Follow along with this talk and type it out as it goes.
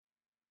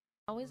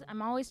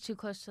I'm always too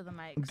close to the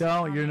mic.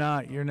 Don't. You're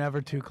not. You're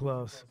never too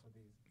close.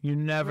 You're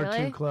never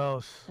Really? too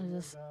close.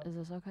 Is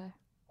this okay?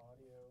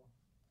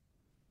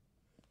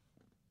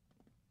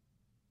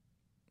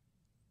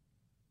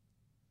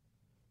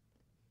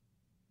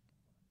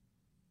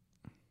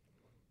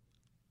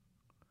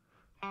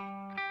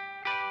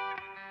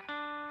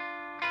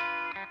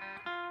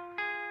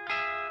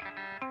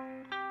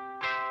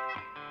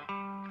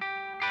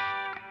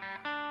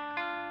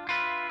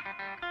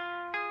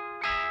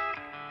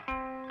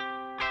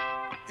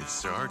 It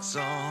starts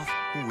off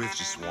with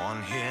just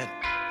one hit,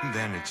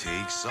 then it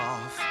takes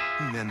off,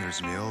 then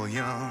there's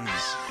millions.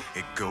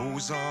 It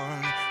goes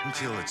on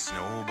until it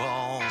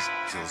snowballs,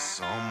 till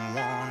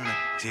someone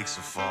takes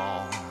a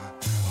fall.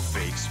 A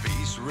fake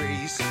space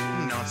race,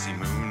 Nazi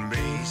moon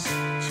base,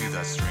 to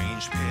that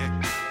strange pic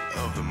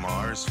of the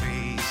Mars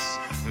face.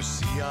 The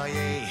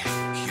CIA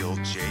killed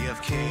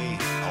JFK,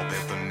 I'll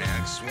bet the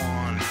next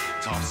one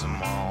tops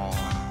them all.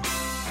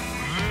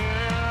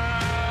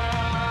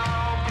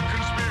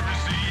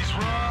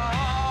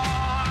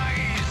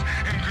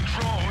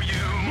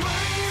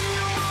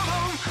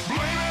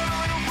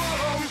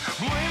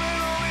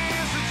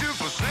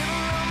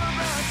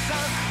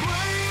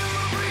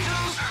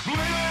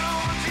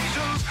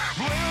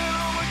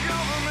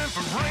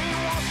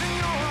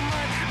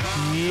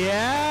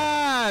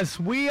 Yes,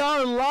 we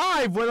are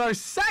live with our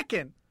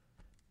second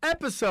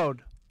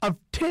episode of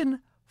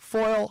Tin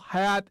Foil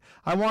Hat.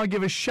 I want to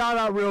give a shout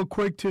out real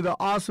quick to the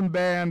awesome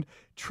band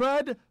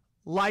Tread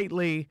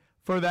Lightly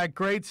for that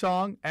great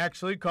song,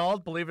 actually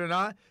called, believe it or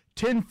not,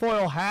 Tin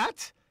Foil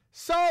Hat.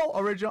 So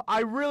original.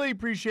 I really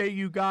appreciate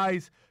you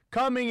guys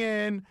coming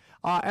in.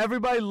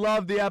 Everybody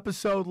loved the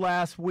episode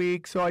last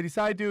week, so I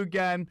decided to do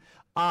again.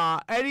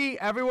 Eddie,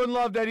 everyone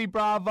loved Eddie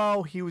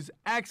Bravo. He was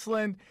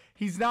excellent.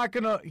 He's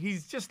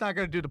just not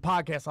gonna do the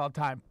podcast all the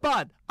time.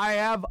 But I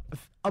have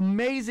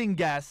amazing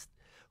guests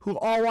who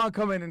all want to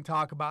come in and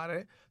talk about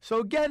it. So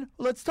again,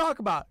 let's talk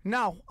about it.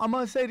 Now, I'm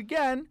gonna say it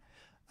again.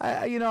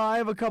 I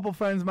have a couple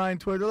friends of mine on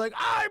Twitter. They're like,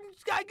 I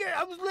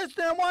was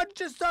listening. I want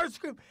to just start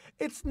screaming.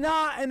 It's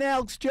not an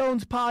Alex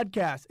Jones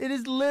podcast. It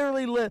is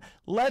literally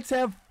let's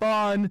have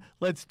fun.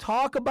 Let's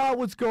talk about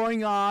what's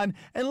going on,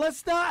 and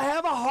let's not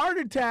have a heart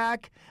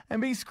attack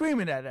and be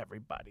screaming at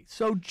everybody.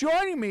 So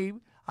joining me,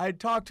 I had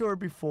talked to her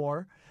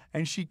before,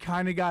 and she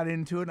kind of got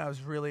into it, and I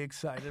was really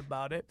excited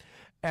about it.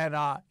 And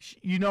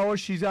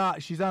she's on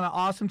an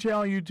awesome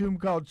channel on YouTube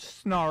called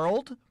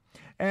Snarled.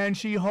 And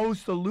she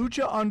hosts the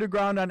Lucha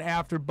Underground on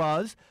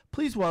AfterBuzz.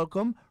 Please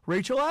welcome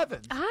Rachael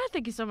Evans.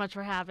 Thank you so much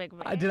for having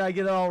me. Did I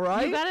get it all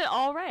right? You got it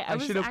all right. I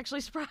was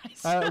actually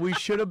surprised. We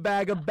should have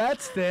bag of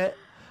bets it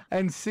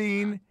and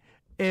seen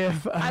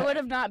if... I would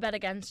have not bet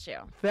against you.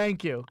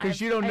 Thank you, because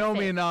you don't know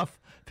me enough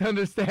to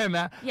understand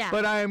that. Yeah.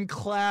 But I am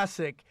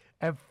classic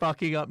at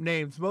fucking up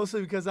names, mostly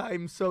because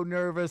I'm so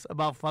nervous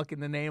about fucking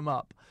the name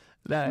up.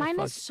 Mine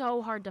is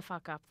so hard to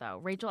fuck up,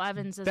 though. Rachael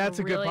Evans is That's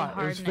a really good part.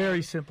 hard It was name.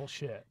 very simple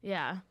shit.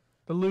 Yeah.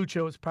 The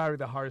Lucha was probably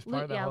the hardest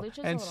part of the whole. Lucha's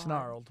And a little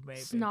Snarled, hard. maybe.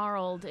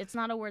 Snarled. It's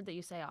not a word that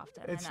you say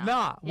often. It's I know.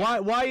 not. Yeah.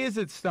 Why is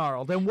it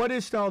Snarled? And what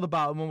is Snarled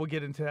about? And when we'll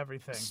get into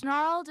everything.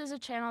 Snarled is a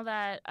channel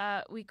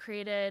that we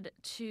created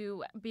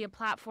to be a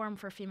platform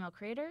for female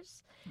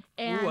creators.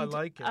 And, Ooh, I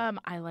like it.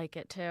 I like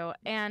it too.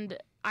 And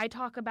I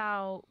talk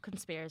about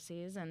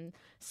conspiracies and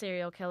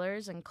serial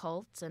killers and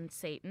cults and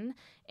Satan.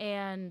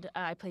 And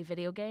I play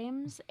video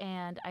games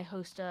and I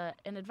host an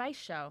advice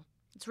show.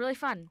 It's really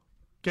fun.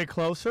 Get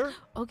closer?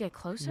 Oh, get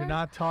closer? You're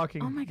not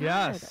talking. Oh my God.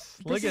 Yes.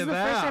 Look at that. This is the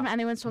first time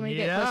anyone's told me to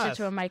get closer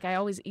to a mic. I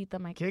always eat the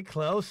mic. Get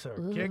closer.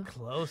 Ooh. Get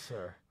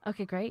closer.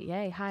 Okay, great.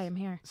 Yay. Hi, I'm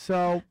here.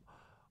 So,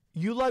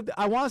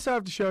 I want to start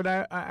off the show.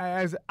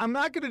 And I'm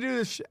not going to do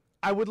this.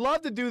 I would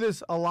love to do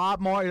this a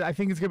lot more. I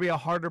think it's going to be a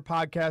harder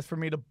podcast for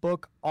me to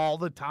book all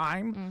the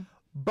time.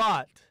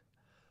 But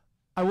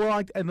I will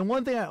like, and the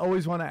one thing I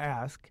always want to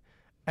ask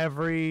I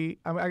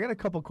got a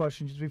couple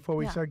questions just before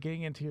we start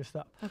getting into your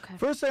stuff. Okay.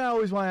 First thing I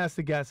always want to ask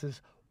the guests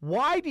is,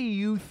 why do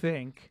you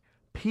think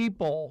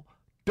people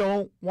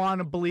don't want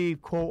to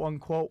believe, quote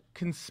unquote,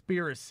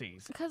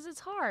 conspiracies? Because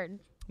it's hard.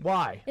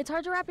 Why? It's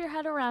hard to wrap your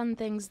head around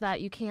things that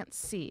you can't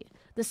see.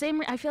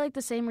 I feel like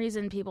the same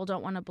reason people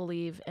don't want to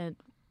believe in,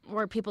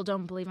 or people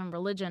don't believe in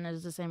religion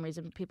is the same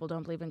reason people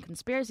don't believe in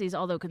conspiracies,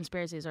 although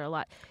conspiracies are a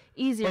lot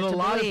easier to believe.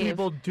 But a lot of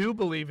people do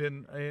believe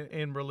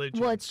in religion.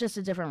 Well, it's just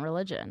a different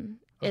religion.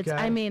 It's, Okay.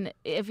 I mean,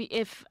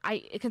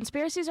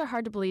 conspiracies are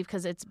hard to believe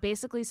because it's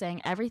basically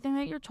saying everything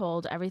that you're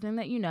told, everything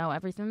that you know,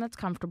 everything that's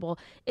comfortable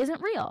isn't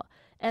real.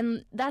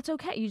 And that's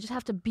okay. You just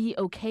have to be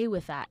okay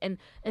with that. And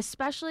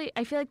especially,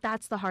 I feel like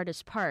that's the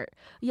hardest part.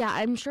 Yeah,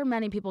 I'm sure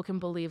many people can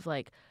believe,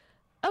 like,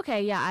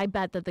 okay, yeah, I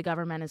bet that the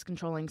government is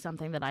controlling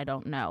something that I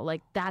don't know.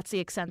 Like, that's the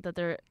extent that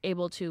they're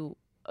able to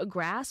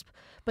grasp.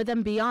 But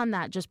then beyond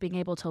that, just being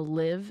able to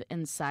live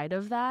inside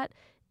of that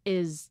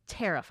is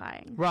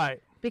terrifying.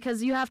 Right.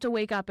 Because you have to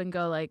wake up and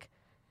go like,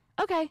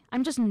 okay,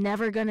 I'm just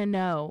never going to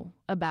know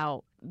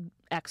about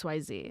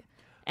XYZ.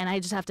 And I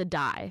just have to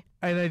die.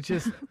 And it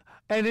just,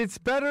 And it's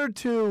better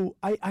to.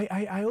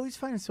 I always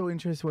find it so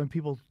interesting when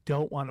people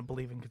don't want to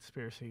believe in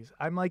conspiracies.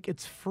 I'm like,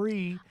 it's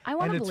free I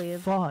want and to it's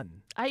believe.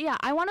 fun.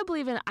 I want to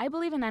believe in. I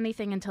believe in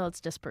anything until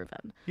it's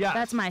disproven. Yeah,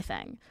 that's my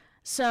thing.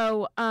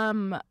 So,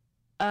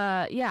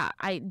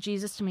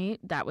 Jesus to me,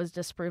 that was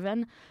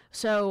disproven.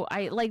 So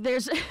I like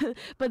there's,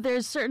 but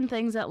there's certain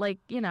things that like,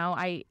 you know,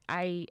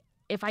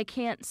 if I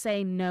can't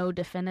say no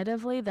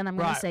definitively, then I'm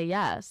going to say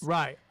yes.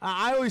 Right.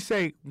 I always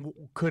say,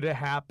 could it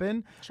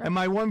happen? Sure. And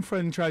my one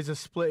friend tries to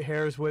split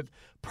hairs with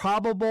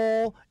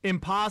probable,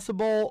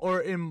 impossible,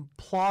 or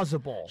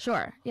implausible.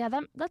 Sure. Yeah,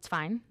 that's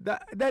fine.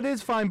 That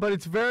is fine, but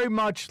it's very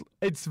much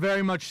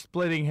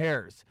splitting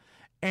hairs.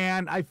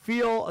 And I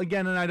feel,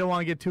 again, and I don't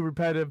want to get too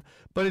repetitive,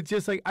 but it's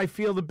just like I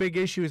feel the big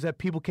issue is that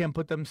people can't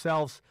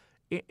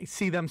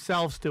see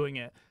themselves doing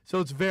it.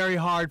 So it's very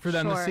hard for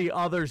them to see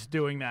others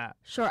doing that.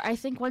 Sure. I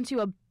think once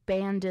you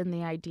abandon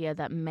the idea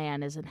that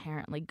man is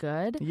inherently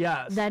good,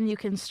 then you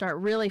can start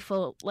really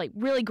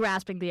really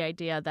grasping the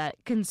idea that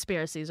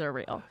conspiracies are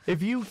real.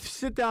 If you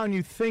sit down and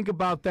you think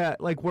about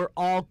that, like we're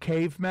all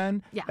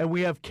cavemen, and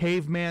we have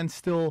caveman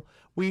still,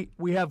 we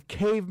have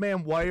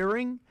caveman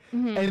wiring,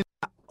 and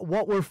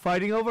what we're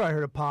fighting over, I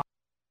heard a pop.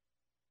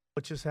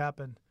 What just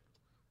happened?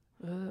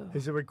 Ooh.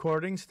 Is it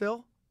recording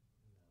still?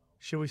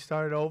 Should we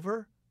start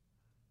over?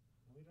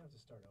 We don't have to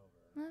start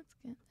over. That's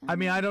good. I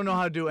mean, I don't know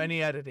how to do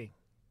any editing.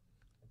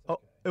 Okay. Oh,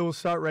 it will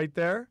start right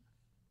there?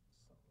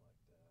 Something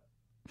like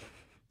that.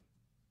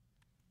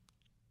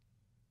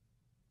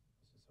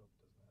 Let's just hope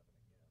it doesn't happen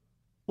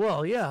again.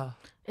 Well, yeah.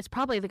 It's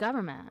probably the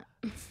government.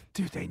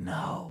 Dude, they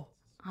know.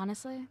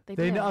 Honestly, they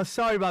They do. know.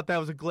 Sorry about that. It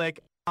was a glick.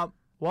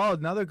 Well,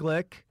 another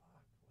glick.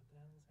 Fuck, what the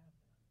hell is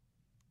happening?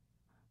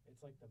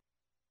 It's like the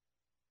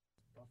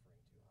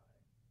buffering too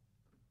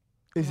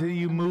high. Is it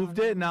you moved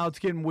it? Now it's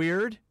getting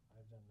weird?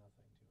 I've done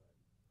nothing to it.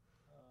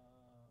 Fucking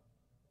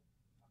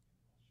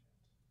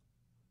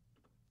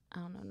bullshit. I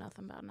don't know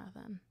nothing about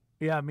nothing.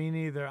 Yeah, me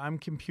neither. I'm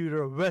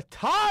computer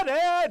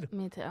retarded.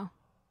 Me too.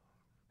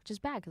 Which is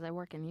bad because I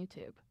work in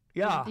YouTube.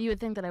 Yeah. You would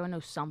think that I would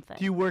know something.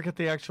 Do you work at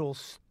the actual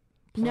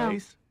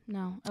place?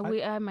 No. I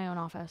have my own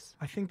office.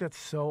 I think that's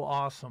so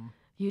awesome.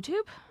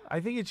 YouTube? I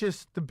think it's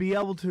just to be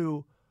able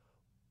to.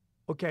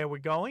 Okay, are we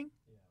going?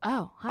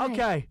 Oh, hi.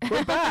 Okay,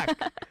 we're back.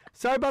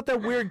 Sorry about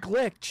that weird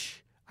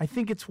glitch. I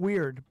think it's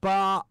weird.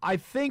 But I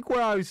think what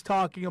I was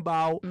talking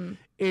about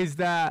is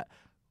that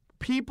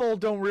people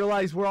don't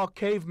realize we're all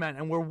cavemen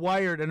and we're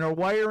wired. And our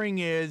wiring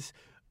is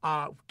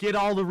get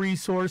all the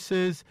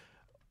resources,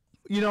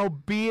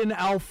 be an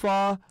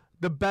alpha,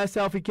 the best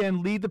alpha you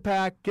can, lead the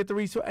pack, get the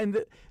resource.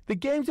 And the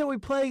games that we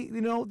play,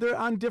 they're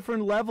on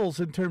different levels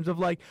in terms of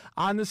like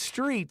on the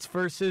streets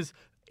versus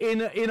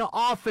in an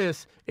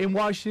office in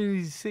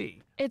Washington,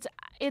 D.C.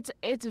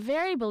 It's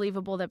very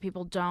believable that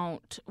people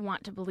don't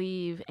want to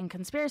believe in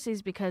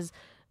conspiracies because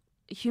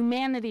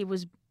humanity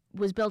was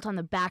built on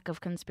the back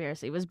of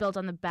conspiracy, was built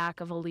on the back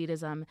of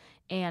elitism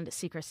and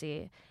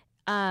secrecy.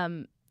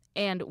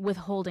 And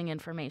withholding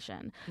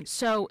information.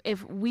 So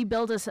if we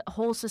build a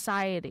whole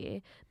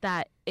society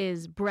that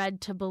is bred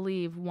to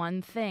believe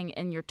one thing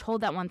and you're told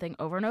that one thing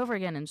over and over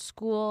again in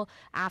school,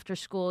 after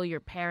school,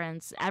 your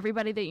parents,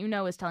 everybody that you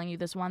know is telling you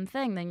this one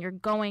thing, then you're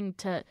going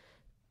to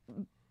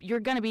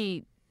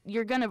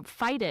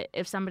fight it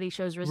if somebody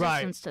shows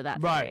resistance to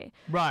that theory.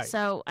 Right.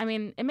 So, I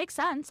mean, it makes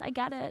sense. I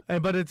get it.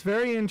 But it's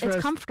very interesting.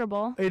 It's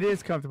comfortable. It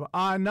is comfortable.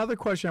 Another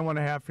question I want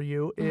to have for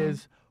you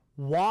is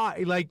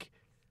why,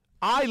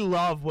 I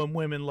love when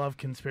women love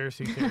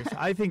conspiracy theories.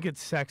 I think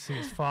it's sexy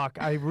as fuck.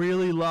 I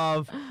really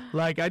love,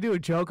 I do a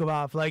joke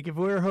about, if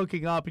we're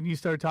hooking up and you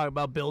start talking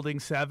about Building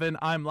 7,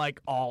 I'm,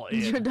 all in.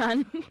 You're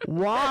done.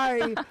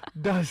 Why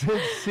does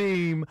it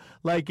seem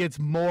like it's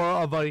more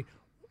of a,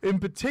 in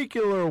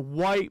particular,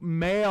 white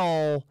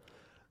male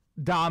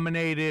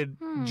dominated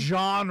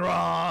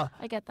genre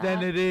I get that.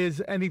 than it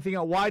is anything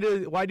else? Why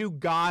do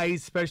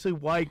guys, especially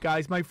white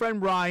guys, my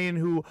friend Ryan,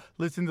 who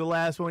listened to the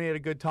last one, he had a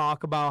good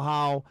talk about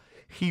how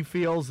he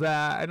feels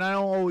that, and I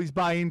don't always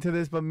buy into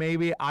this, but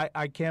maybe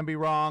I can be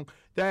wrong,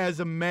 that as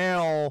a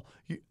male,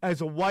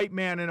 as a white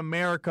man in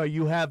America,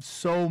 you have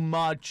so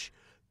much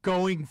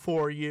going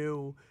for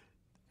you,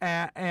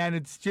 and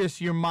it's just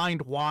your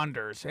mind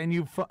wanders, and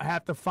you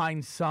have to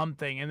find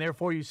something, and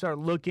therefore you start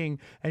looking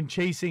and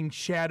chasing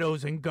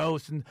shadows and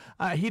ghosts. And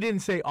he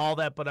didn't say all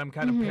that, but I'm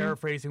kind of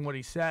paraphrasing what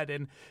he said,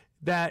 and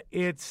that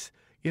it's,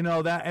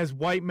 that as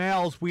white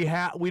males, we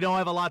don't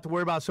have a lot to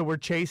worry about, so we're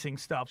chasing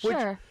stuff.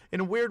 Sure. Which, in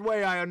a weird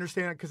way, I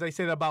understand it because I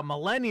say that about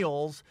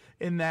millennials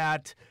in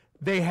that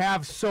they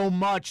have so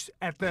much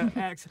at the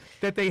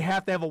that they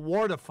have to have a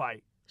war to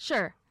fight.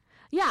 Sure.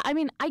 Yeah, I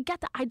mean, I get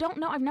that. I don't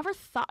know. I've never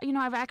thought,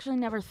 I've actually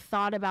never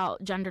thought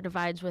about gender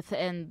divides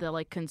within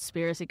the,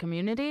 conspiracy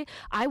community.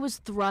 I was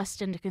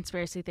thrust into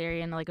conspiracy theory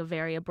in, a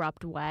very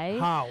abrupt way.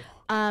 How?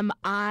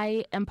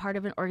 I am part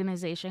of an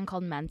organization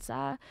called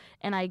Mensa,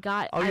 and I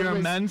got... Oh, you're a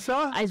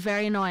Mensa? It's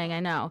very annoying, I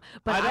know.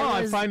 But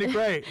I find it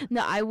great.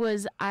 No, I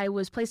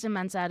was placed in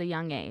Mensa at a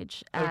young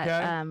age. At,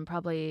 Okay.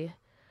 Probably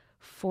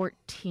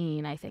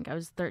 14, I think. I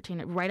was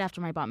 13, right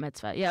after my bat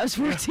mitzvah. Yeah, I was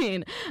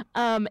 14.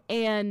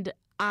 And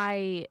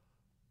I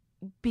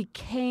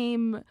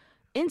became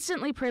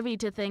instantly privy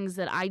to things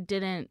that I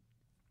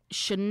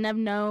shouldn't have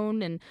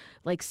known, and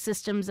like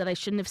systems that I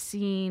shouldn't have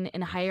seen,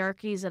 and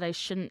hierarchies that I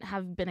shouldn't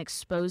have been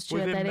exposed to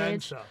Within at that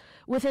Mensa. age.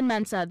 Within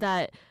Mensa,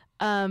 that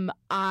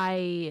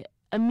I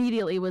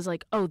immediately was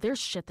like, oh, there's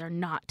shit they're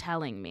not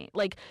telling me.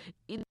 Like,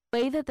 the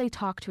way that they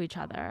talk to each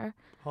other.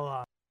 Hold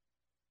on.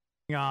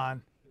 Hang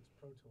on. It's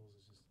Pro Tools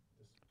is just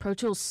this. Pro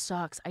Tools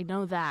sucks. I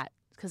know that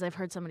because I've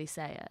heard somebody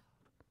say it.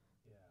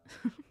 Yeah.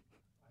 I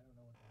don't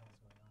know what the hell's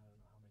going on. I don't know how many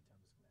times it's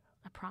gonna happen.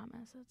 I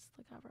promise it's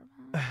the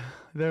government.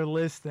 They're I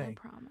listening.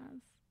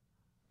 promise.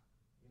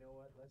 You know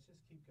what? Let's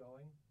just keep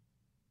going.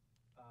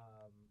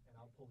 And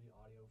I'll pull the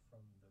audio from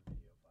the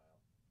video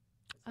file.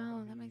 It's not Oh,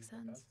 gonna that be makes the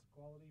sense. best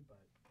quality, but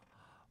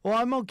Well,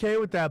 I'm okay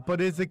with that,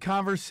 but is the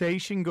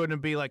conversation going to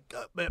be like,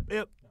 no, not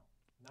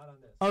on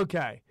this.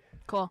 okay.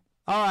 Cool.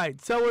 All right,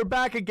 so we're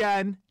back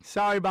again.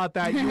 Sorry about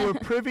that. You were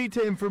privy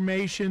to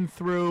information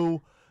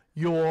through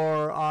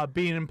your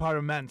being in part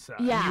of Mensa.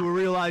 And Yeah. you were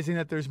realizing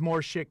that there's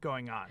more shit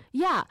going on.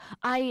 Yeah,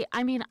 I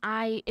mean,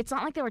 it's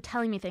not like they were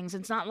telling me things.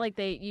 It's not like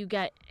you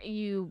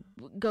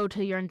go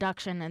to your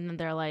induction and then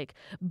they're like,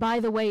 by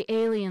the way,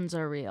 aliens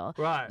are real.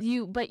 Right.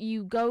 But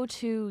you go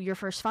to your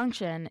first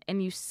function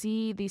and you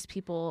see these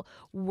people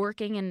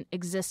working and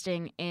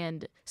existing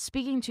and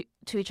speaking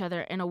to each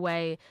other in a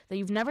way that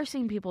you've never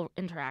seen people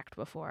interact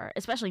before,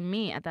 especially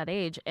me at that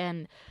age.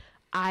 And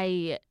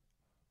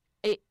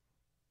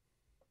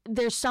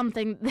there's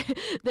something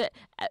that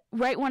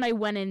right when I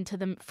went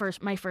into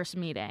my first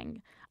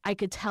meeting, I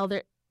could tell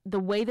the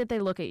way that they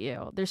look at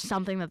you, there's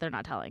something that they're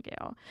not telling you.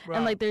 Right.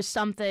 And like there's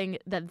something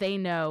that they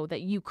know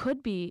that you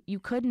could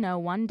know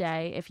one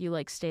day if you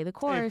like stay the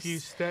course. If you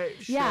show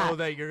Yeah.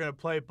 that you're going to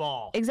play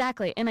ball.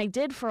 Exactly. And I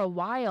did for a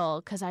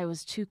while because I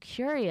was too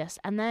curious.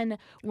 And then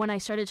when I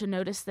started to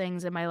notice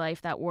things in my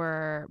life that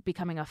were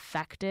becoming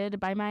affected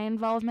by my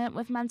involvement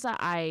with Mensa,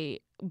 I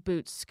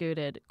boot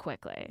scooted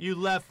quickly. You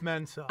left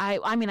Mensa.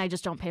 I mean, I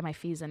just don't pay my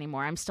fees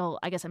anymore.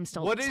 I guess I'm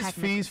still. What is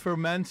technically- fees for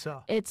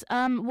Mensa? It's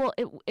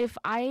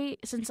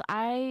since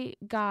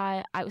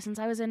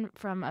I was in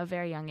from a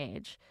very young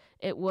age,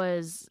 it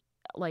was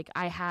like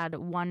I had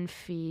one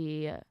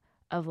fee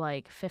of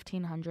like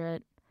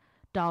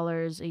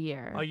 $1,500 a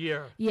year. A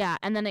year. Yeah,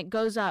 and then it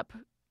goes up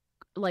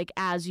like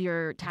as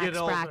your tax Get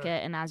older.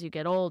 bracket and as you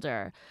get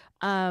older.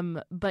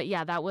 But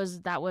yeah, that was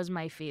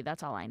my fee.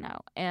 That's all I know.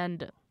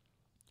 And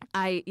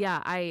I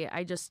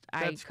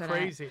That's couldn't.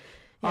 crazy.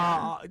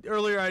 Yeah.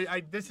 Earlier,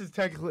 this is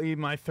technically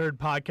my third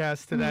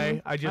podcast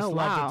today. I just Oh,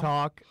 love wow. to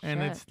talk, and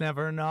Shit. it's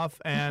never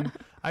enough. And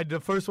the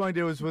first one I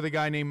did was with a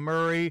guy named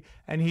Murray,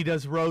 and he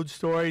does road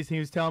stories. And he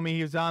was telling me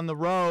he was on the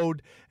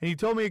road, and he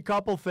told me a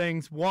couple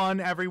things.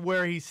 One,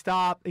 everywhere he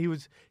stopped, he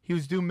was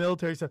doing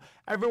military stuff.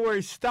 Everywhere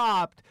he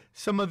stopped,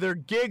 some of their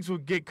gigs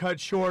would get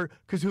cut short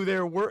because who they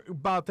were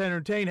about to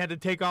entertain had to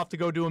take off to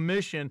go do a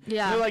mission.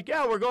 Yeah. And they're like,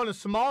 yeah, we're going to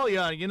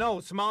Somalia.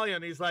 Somalia.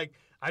 And he's like,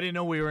 I didn't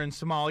know we were in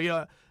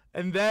Somalia.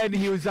 And then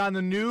he was on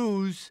the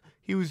news.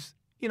 He was,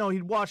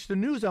 he'd watch the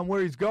news on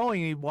where he's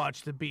going. He'd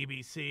watch the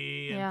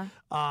BBC and,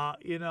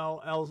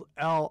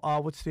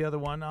 what's the other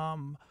one?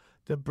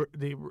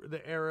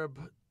 The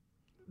Arab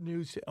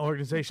news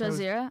organization. Al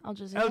Jazeera. Al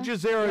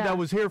Jazeera Yeah. that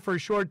was here for a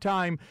short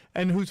time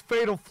and whose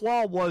fatal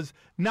flaw was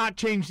not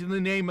changing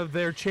the name of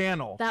their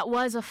channel. It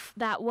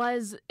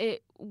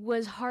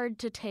was hard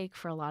to take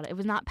for a lot of. It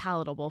was not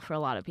palatable for a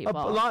lot of people.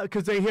 A lot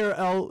because they hear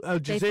Al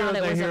Jazeera, They thought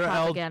it was a hear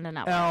propaganda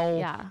network.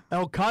 Yeah.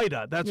 Al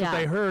Qaeda. That's what Yeah.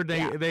 they heard.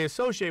 Yeah. They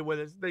associate with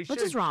it.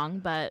 Which is wrong,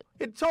 but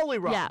It's totally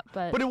wrong. Yeah,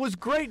 but- it was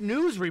great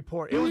news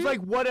report. It was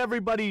like what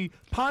everybody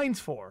pines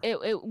for.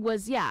 it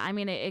was. Yeah, I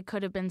mean, it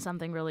could have been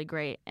something really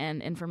great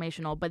and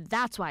informational, but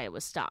that's why it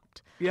was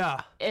stopped.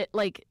 Yeah.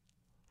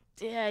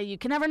 Yeah, you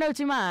can never know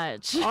too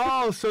much.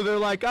 Oh, so they're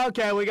like,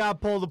 okay, we got to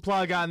pull the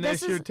plug on this.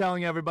 This is- You're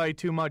telling everybody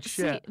too much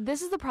See, shit.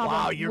 this is the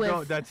problem. Wow,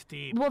 with, that's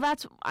deep. Well,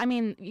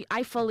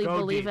 I fully Go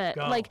believe deep, it.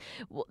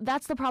 go.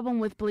 That's the problem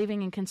with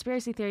believing in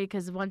conspiracy theory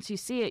because once you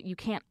see it, you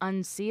can't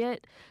unsee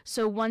it.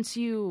 So once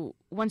you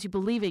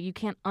believe it, you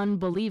can't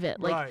unbelieve it.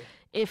 Like Right.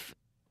 if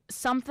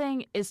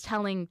something is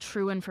telling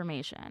true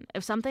information,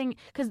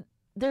 because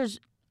there's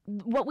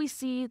what we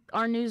see,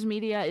 our news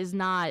media is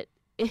not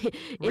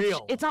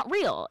Real. It's not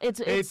real.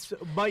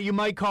 But you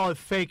might call it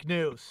fake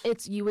news.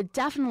 You would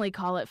definitely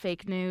call it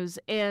fake news,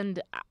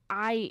 and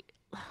I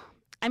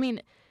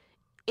mean,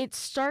 it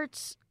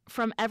starts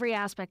from every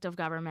aspect of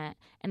government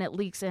and it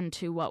leaks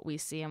into what we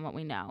see and what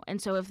we know.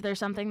 And so if there's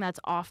something that's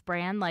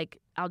off-brand, like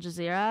Al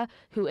Jazeera,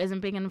 who isn't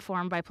being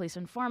informed by police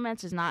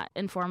informants, is not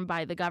informed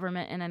by the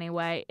government in any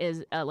way,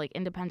 is like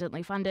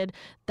independently funded,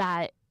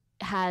 that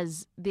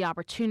has the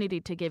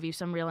opportunity to give you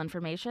some real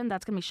information,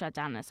 that's going to be shut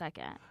down in a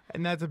second.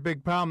 And that's a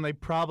big problem. They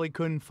probably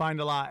couldn't find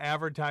a lot of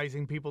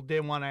advertising. People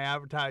didn't want to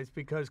advertise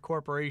because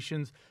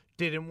corporations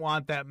didn't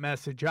want that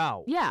message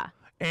out. Yeah.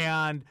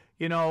 And,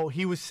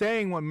 he was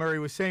saying what Murray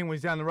was saying when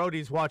he's down the road.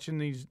 He's watching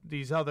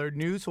these other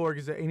news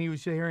organizations, and he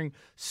was hearing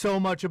so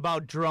much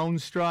about drone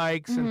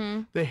strikes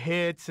and the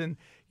hits. And,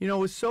 it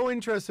was so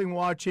interesting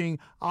watching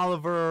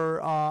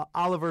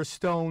Oliver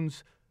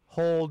Stone's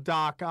whole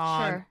doc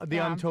on the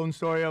untold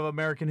story of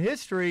American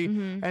history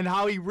and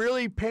how he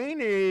really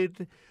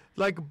painted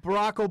like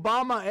Barack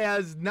Obama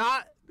as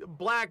not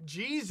Black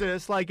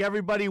Jesus like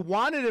everybody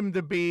wanted him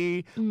to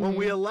be when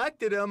we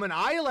elected him. And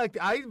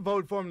I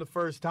voted for him the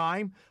first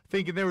time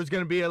thinking there was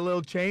going to be a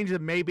little change,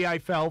 and maybe I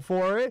fell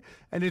for it.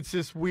 And it's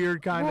this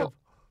weird kind of.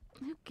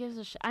 Who gives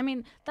a shit? I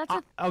mean, that's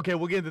okay,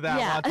 we'll get into that.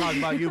 Yeah. I'll talk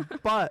about you.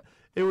 But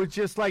it was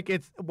just like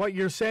it's what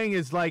you're saying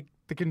is like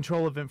the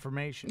control of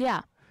information.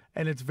 Yeah.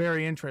 And it's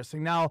very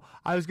interesting. Now,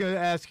 I was going to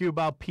ask you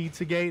about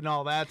Pizzagate and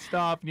all that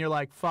stuff, and you're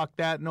like, fuck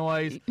that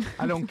noise.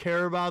 I don't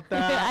care about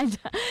that.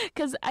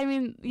 Because, I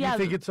mean, yeah. You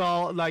think it's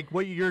all, like,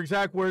 what your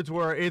exact words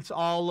were, it's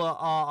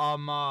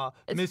all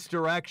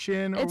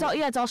misdirection? It's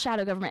all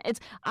shadow government.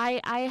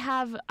 I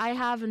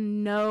have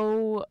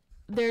no...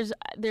 There's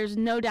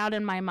no doubt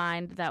in my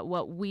mind that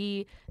what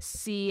we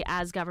see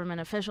as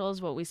government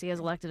officials, what we see as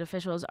elected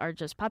officials, are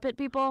just puppet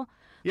people.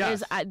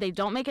 Yes. They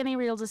don't make any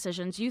real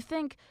decisions. You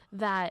think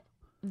that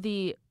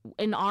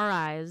in our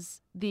eyes,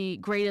 the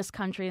greatest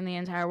country in the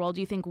entire world,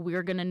 do you think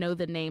we're going to know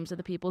the names of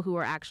the people who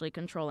are actually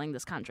controlling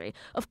this country?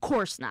 Of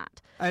course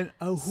not. And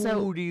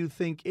who do you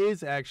think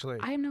is actually?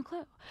 I have no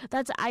clue.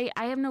 I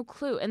have no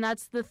clue. And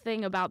that's the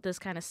thing about this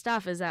kind of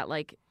stuff is that,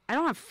 like, I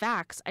don't have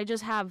facts. I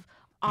just have,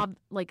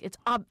 it's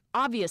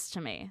obvious to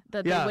me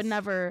that they would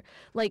never,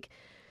 like...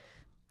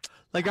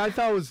 Like, I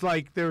thought it was,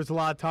 like, there was a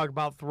lot of talk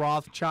about the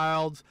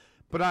Rothschilds.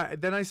 But I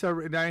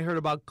heard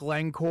about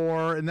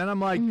Glencore, and then I'm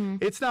like,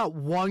 it's not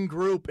one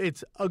group;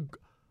 it's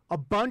a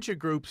bunch of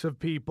groups of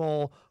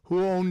people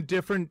who own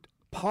different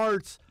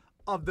parts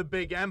of the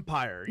big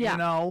empire. Yeah. You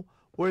know,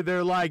 where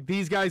they're like,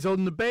 these guys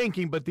own the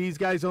banking, but these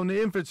guys own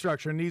the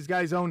infrastructure, and these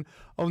guys own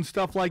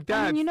stuff like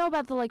that. I mean,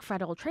 about the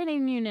Federal Trade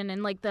Union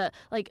and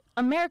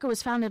America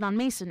was founded on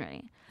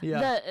masonry.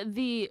 Yeah.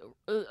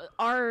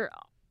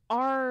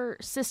 Our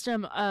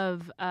system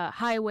of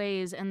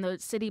highways and the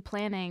city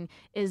planning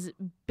is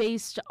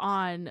based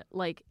on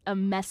like a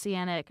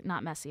Masonic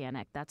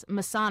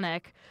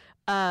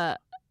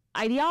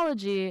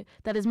ideology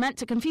that is meant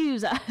to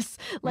confuse us.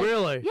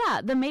 Really? Yeah,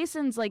 the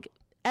Masons, like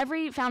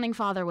every founding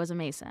father was a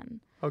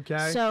Mason.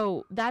 Okay.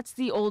 So that's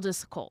the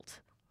oldest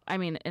cult. I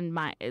mean,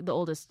 the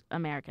oldest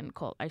American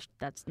cult.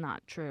 That's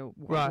not true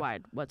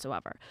worldwide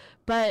whatsoever.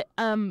 But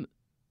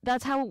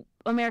that's how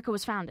America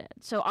was founded.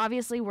 So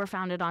obviously we're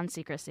founded on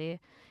secrecy,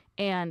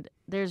 and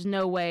there's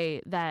no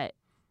way that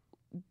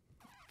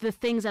the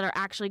things that are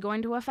actually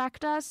going to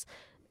affect us,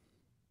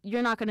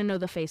 you're not going to know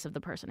the face of the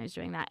person who's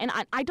doing that. And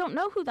I don't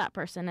know who that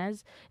person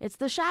is. It's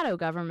the shadow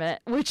government,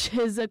 which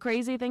is a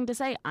crazy thing to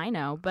say, I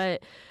know.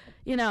 But,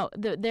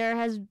 there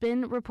has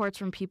been reports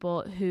from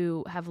people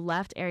who have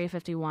left Area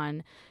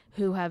 51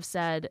 who have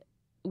said,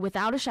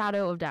 without a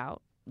shadow of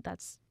doubt,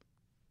 that's...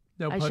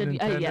 No pun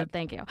intended. Yeah,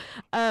 thank you.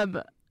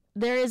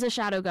 There is a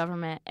shadow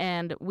government,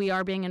 and we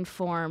are being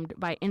informed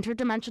by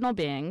interdimensional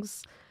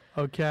beings.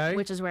 Okay.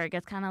 Which is where it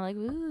gets kind of like,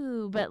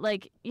 ooh. But, I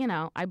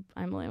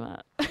believe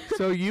it.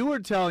 So you were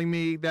telling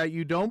me that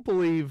you don't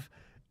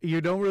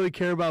really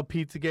care about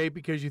Pizzagate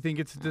because you think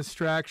it's a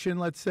distraction,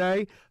 let's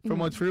say, from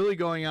what's really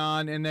going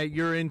on, and that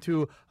you're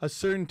into a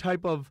certain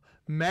type of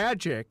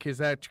magic. Is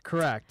that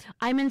correct?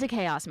 I'm into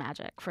chaos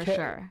magic, for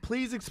sure.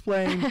 Please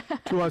explain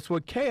to us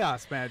what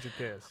chaos magic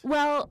is.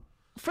 Well...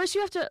 First,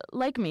 you have to,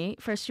 like me,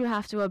 you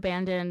have to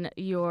abandon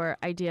your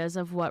ideas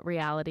of what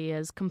reality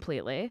is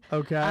completely.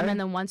 Okay. And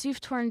then once you've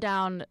torn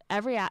down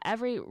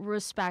every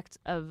respect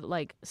of,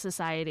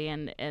 society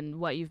and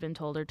what you've been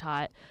told or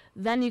taught,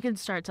 then you can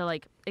start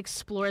to,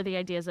 explore the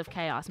ideas of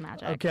chaos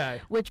magic.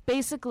 Okay. Which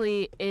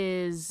basically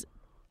is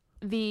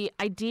the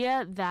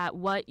idea that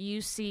what you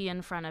see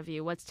in front of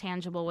you, what's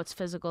tangible, what's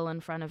physical in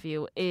front of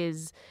you,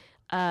 is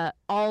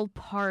all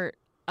part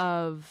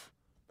of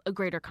a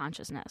greater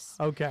consciousness.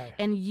 Okay.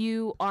 And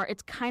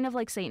it's kind of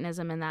like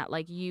Satanism in that,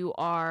 you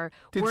are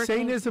Did working...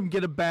 Satanism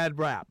get a bad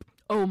rap?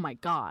 Oh my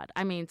God.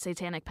 I mean,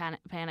 satanic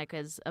panic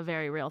is a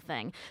very real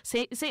thing.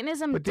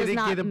 Satanism But did does it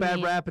not get a bad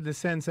mean... rap in the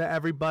sense that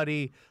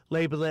everybody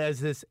labeled it as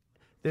this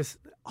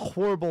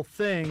horrible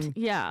thing?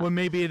 Yeah. When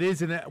maybe it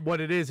isn't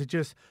what it is. It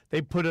just,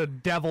 they put a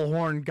devil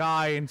horn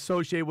guy and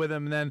associate with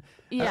him, and then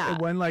it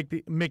went like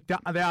the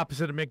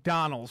opposite of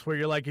McDonald's, where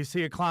you're like, you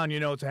see a clown,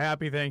 it's a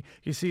happy thing.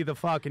 You see the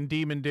fucking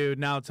demon dude,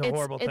 now it's a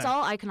horrible thing. It's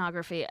all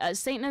iconography.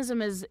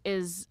 Satanism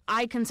is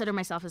I consider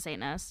myself a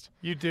Satanist.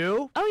 You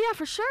do? Oh yeah,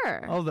 for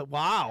sure. Oh,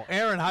 wow.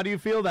 Aaron, how do you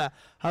feel that?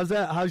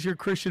 How's your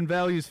Christian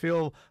values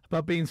feel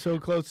about being so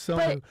close to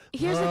someone who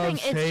here's the thing,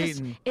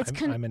 Satan?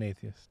 I'm an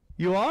atheist.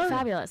 You are?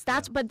 Fabulous.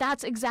 That's what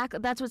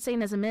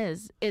Satanism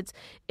is. It's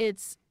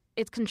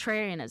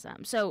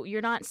contrarianism. So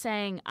you're not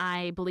saying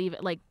I believe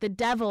it. The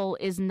devil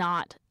is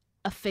not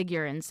a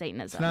figure in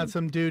Satanism. It's not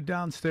some dude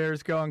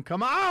downstairs going,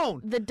 come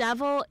on! The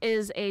devil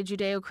is a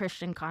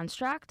Judeo-Christian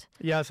construct.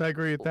 Yes, I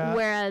agree with that.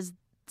 Whereas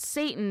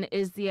Satan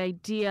is the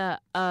idea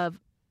of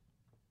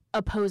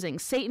opposing.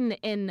 Satan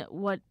in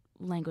what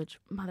language?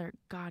 Mother,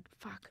 God,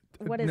 fuck.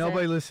 What is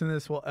Nobody it? listening to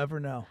this will ever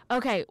know.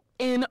 Okay,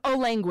 in a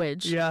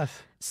language,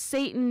 Yes.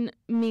 Satan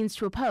means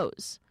to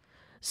oppose.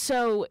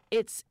 So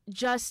it's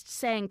just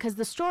saying, because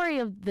the story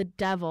of the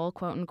devil,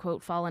 quote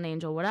unquote, fallen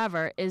angel,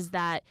 whatever, is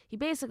that he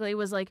basically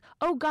was like,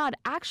 oh God,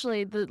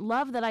 actually, the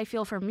love that I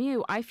feel from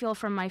you, I feel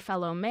from my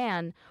fellow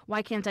man.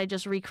 Why can't I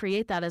just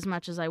recreate that as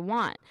much as I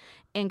want?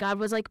 And God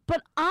was like,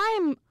 but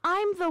I'm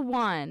the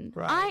one.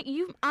 Right.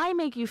 I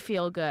make you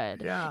feel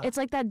good. Yeah. It's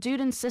like that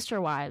dude in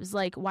Sister Wives.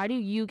 Like, why do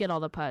you get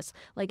all the puss?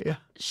 Like, Yeah.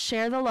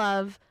 share the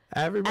love.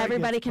 Everybody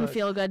gets can put.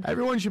 feel good.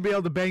 Everyone should be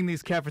able to bang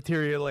these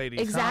cafeteria ladies.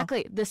 huh?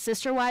 Exactly. The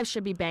sister wives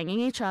should be banging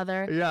each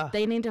other. Yeah.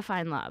 They need to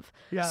find love.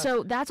 Yeah.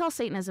 So that's all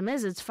Satanism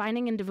is. It's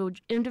finding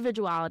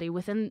individuality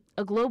within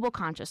a global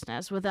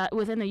consciousness,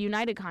 within a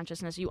united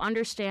consciousness. You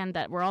understand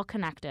that we're all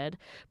connected,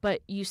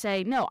 but you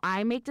say, no,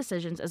 I make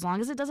decisions as long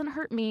as it doesn't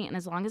hurt me and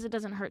as long as it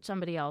doesn't hurt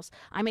somebody else.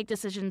 I make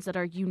decisions that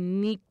are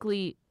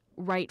uniquely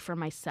right for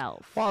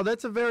myself. Wow,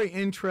 that's a very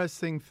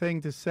interesting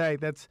thing to say.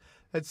 That's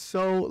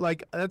so,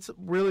 like, that's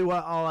really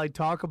what all I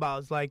talk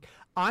about is, like,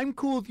 I'm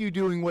cool with you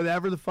doing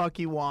whatever the fuck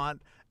you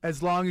want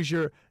as long as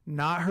you're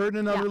not hurting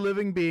another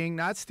living being,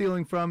 not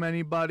stealing from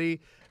anybody,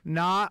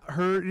 not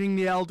hurting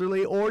the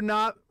elderly, or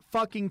not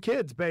fucking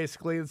kids,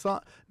 basically. It's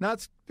not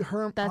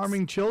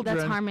harming children.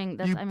 That's harming.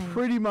 You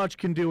pretty much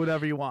can do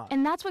whatever you want.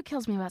 And that's what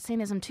kills me about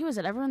Satanism, too, is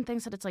that everyone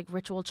thinks that it's like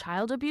ritual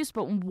child abuse,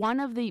 but one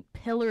of the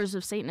pillars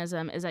of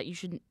Satanism is that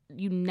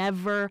you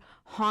never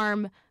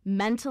harm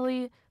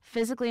mentally,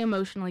 physically,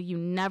 emotionally, you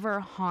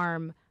never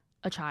harm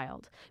a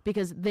child,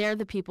 because they're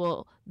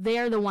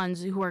the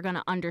ones who are going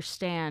to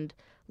understand,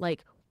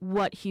 like,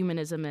 what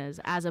humanism is,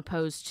 as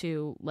opposed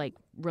to, like,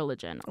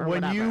 religion or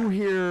when whatever. you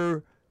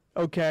hear,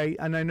 okay,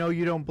 and I know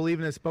you don't believe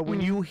in this, but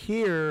when you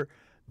hear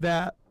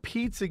that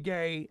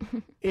Pizzagate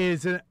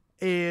is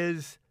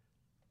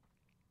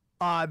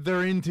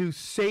they're into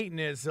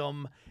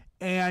Satanism,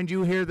 and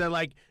you hear that,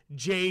 like,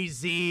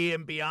 Jay-Z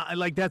and beyond,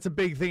 like, that's a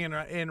big thing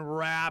in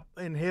rap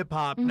and hip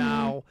hop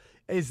now,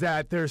 is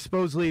that there's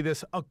supposedly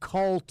this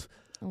occult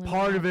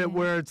part of it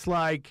where it's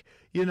like,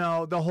 you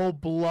know, the whole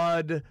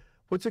blood.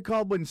 What's it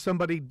called when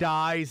somebody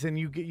dies and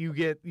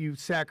you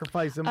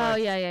sacrifice them? Oh,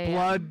 yeah.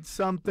 Blood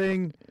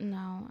something.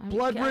 No.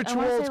 Blood I ritual.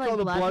 wanna say, It's like,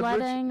 called a blood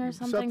bloodletting ritual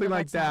or something like but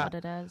that's that. not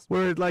what it is.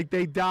 Where, like,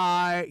 they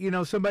die, you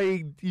know,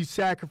 you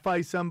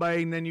sacrifice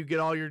somebody and then you get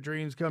all your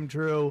dreams come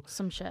true.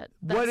 Some shit.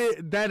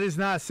 That is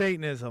not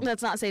Satanism.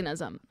 That's not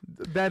Satanism.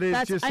 That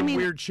is just some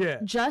weird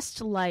shit.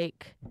 Just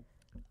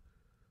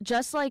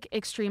like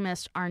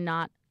extremists are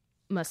not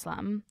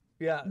Muslim,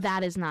 Yeah.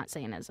 that is not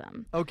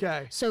Satanism.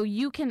 Okay. So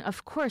you can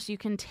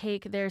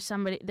take, there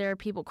are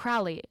people,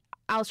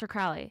 Aleister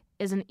Crowley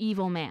is an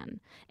evil man,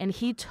 and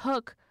he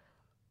took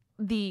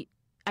the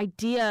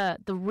idea,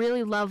 the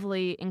really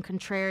lovely and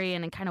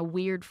contrarian and kind of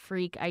weird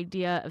freak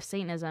idea of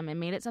Satanism, and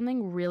made it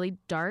something really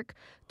dark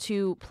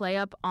to play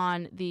up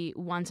on the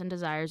wants and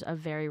desires of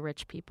very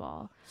rich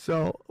people.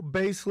 So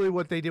basically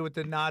what they did with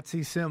the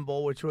Nazi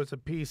symbol, which was a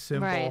peace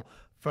symbol, Right.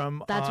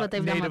 from That's what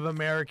they've done Native with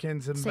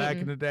Americans, and back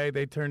in the day,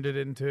 they turned it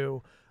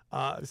into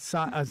a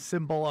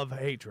symbol of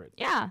hatred.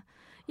 Yeah.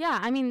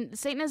 I mean,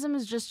 Satanism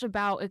is just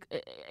about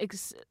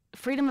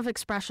freedom of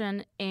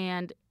expression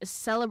and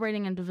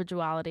celebrating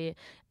individuality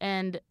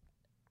and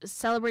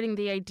celebrating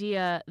the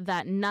idea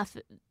that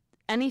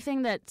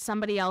anything that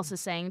somebody else is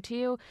saying to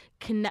you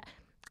can.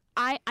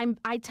 I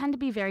tend to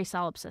be very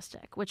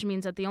solipsistic, which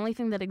means that the only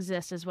thing that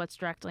exists is what's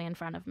directly in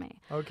front of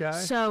me. Okay.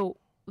 So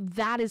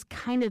that is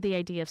kind of the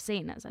idea of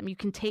Satanism. You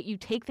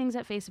take things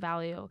at face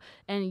value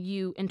and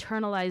you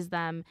internalize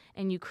them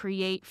and you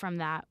create from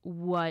that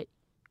what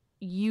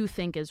you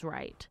think is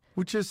right.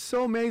 Which is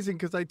so amazing,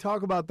 because I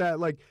talk about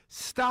that, like,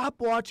 stop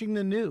watching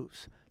the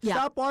news. Yeah.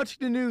 Stop watching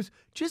the news.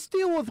 Just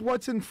deal with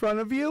what's in front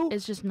of you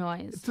It's just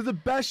noise. to the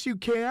best you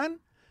can.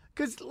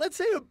 Because let's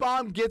say a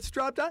bomb gets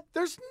dropped on,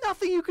 there's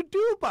nothing you could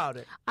do about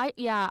it.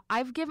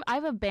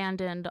 I've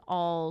abandoned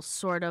all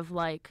sort of,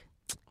 like,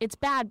 it's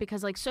bad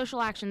because, like,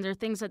 social actions are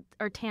things that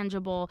are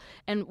tangible,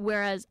 and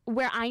where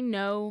I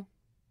know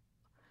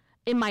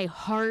in my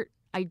heart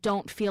I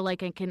don't feel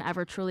like I can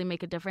ever truly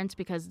make a difference,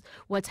 because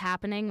what's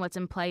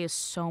in play is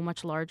so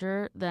much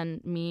larger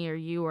than me or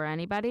you or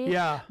anybody.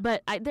 Yeah.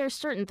 But there's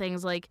certain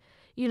things, like,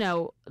 you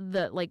know,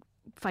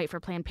 fight for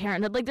Planned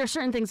Parenthood. Like, there's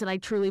certain things that I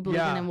truly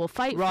believe in and will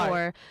fight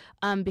for,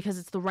 because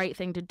it's the right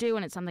thing to do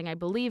and it's something I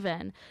believe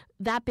in.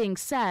 That being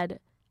said,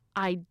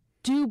 I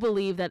do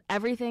believe that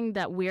everything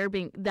that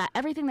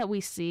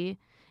we see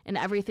and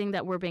everything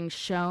that we're being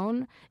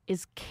shown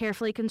is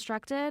carefully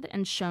constructed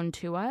and shown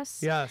to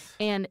us. Yes.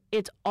 And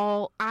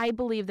I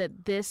believe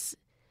that this,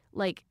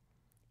 like,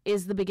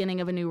 is the beginning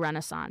of a new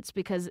renaissance,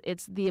 because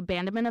it's the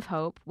abandonment of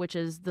hope, which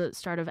is the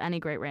start of any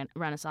great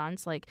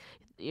renaissance. Like,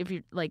 if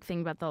you, like,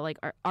 think about the, like,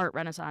 art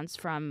renaissance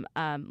from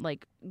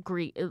like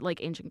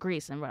ancient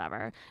Greece and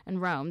whatever, and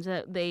Rome,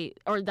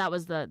 that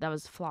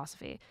was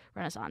philosophy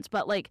renaissance.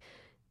 But, like,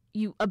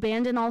 you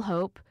abandon all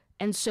hope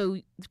And so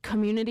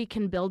community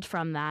can build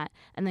from that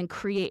and then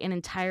create an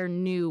entire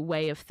new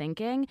way of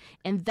thinking.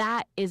 And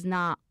that is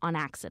not on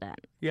accident.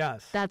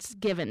 Yes. That's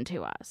given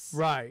to us.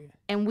 Right.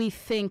 And we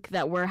think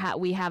that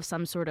we have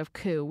some sort of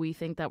coup. We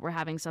think that we're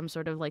having some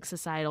sort of like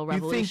societal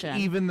revolution. You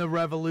think even the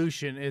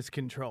revolution is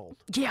controlled?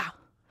 Yeah.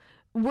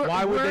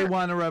 Why would they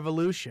want a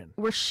revolution?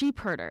 We're sheep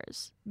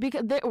herders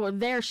because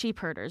they're sheep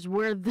herders.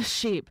 We're the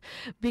sheep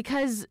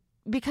because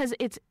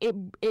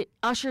it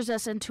ushers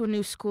us into a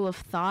new school of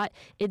thought.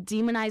 It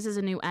demonizes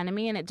a new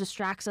enemy and it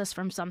distracts us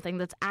from something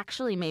that's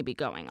actually maybe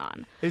going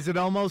on. Is it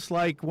almost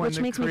like when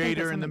the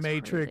creator in the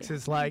Matrix crazy.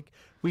 Is like,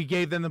 we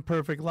gave them the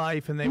perfect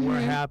life and they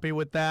weren't happy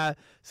with that,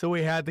 so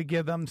we had to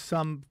give them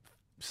some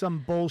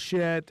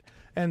bullshit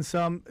and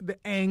some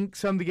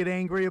to get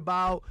angry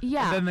about.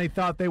 Yeah. And then they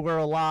thought they were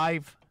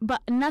alive. But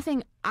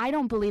I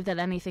don't believe that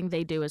anything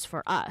they do is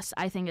for us.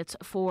 I think it's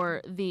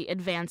for the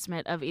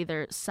advancement of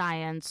either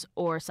science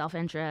or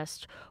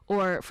self-interest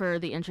or for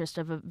the interest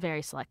of a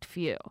very select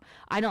few.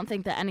 I don't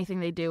think that anything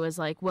they do is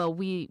like, well,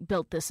 we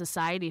built this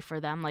society for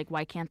them. Like,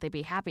 why can't they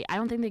be happy? I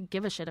don't think they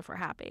give a shit if we're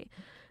happy.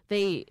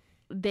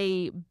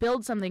 They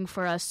build something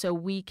for us so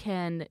we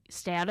can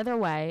stay out of their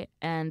way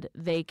and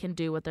they can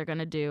do what they're going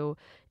to do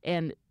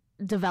and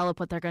develop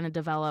what they're going to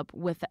develop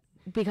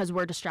because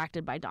we're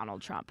distracted by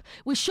Donald Trump.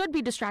 We should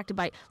be distracted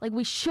by,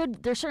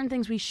 there's certain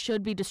things we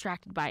should be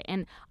distracted by,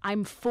 and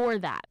I'm for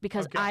that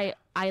because I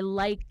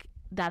like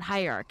that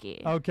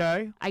hierarchy.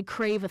 Okay. I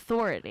crave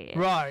authority.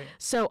 Right.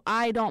 So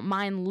I don't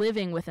mind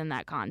living within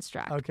that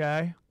construct.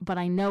 Okay. But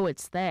I know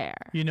it's there.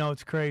 You know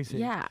it's crazy.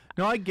 Yeah.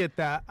 No, I get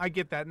that.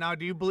 Now,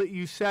 do you believe,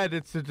 you said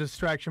it's the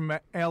distraction from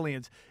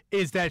aliens.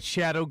 Is that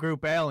shadow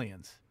group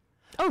aliens?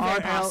 Oh,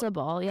 very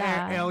possible,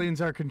 yeah.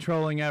 Aliens are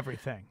controlling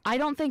everything. I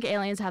don't think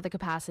aliens have the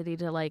capacity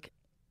to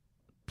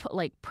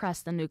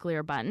press the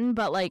nuclear button,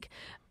 but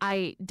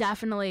I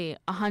definitely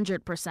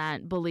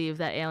 100% believe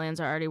that aliens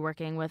are already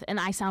working with, and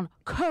I sound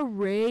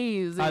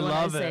crazy when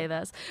I say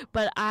this,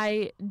 but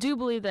I do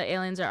believe that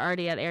aliens are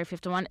already at Area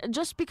 51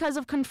 just because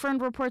of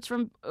confirmed reports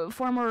from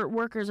former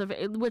workers of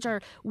which are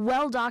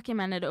well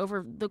documented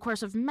over the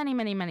course of many,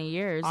 many, many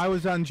years. I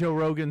was on Joe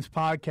Rogan's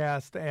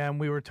podcast and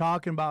we were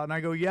talking about it, and I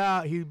go,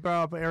 yeah, he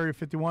brought up Area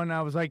 51, and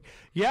I was like,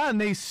 yeah,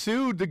 and they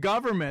sued the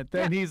government,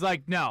 and he's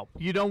like, no,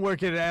 you don't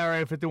work at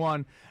Area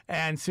 51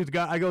 and sue the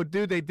government. I go,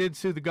 dude, they did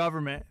sue the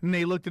government. And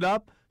they looked it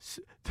up.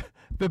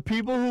 The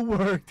people who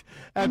worked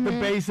at the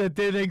base that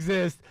didn't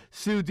exist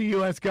sued the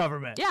U.S.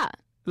 government. Yeah.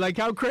 Like,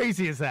 how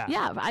crazy is that?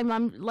 Yeah,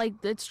 I'm like,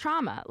 it's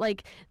trauma.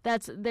 Like,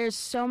 there's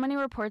so many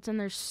reports and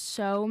there's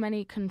so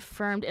many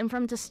confirmed, and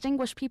from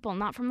distinguished people,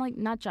 not from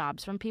nut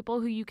jobs, from people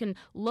who you can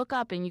look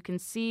up and you can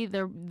see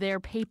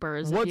their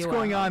papers. What's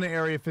going on in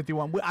Area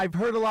 51? I've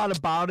heard a lot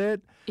about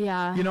it.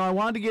 Yeah. You know, I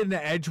wanted to get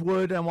into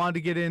Edgewood. I wanted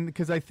to get in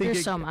because I think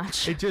there's so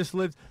much. It just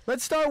lives.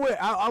 Let's start with,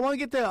 I want to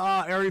get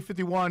to Area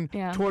 51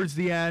 towards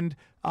the end.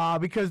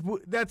 Because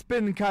that's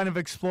been kind of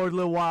explored a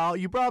little while.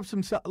 You brought up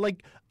some stuff.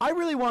 I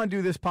really want to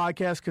do this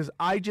podcast because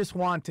I just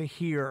want to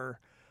hear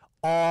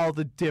all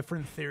the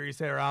different theories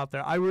that are out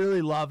there. I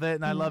really love it,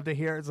 and I love to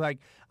hear it. It's like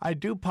I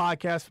do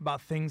podcasts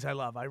about things I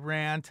love. I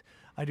rant.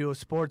 I do a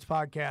sports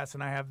podcast,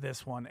 and I have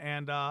this one.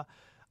 And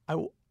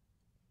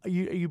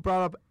you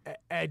brought up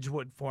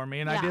Edgewood for me,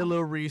 and I did a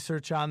little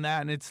research on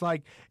that. And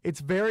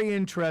it's very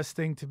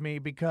interesting to me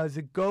because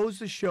it goes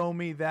to show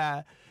me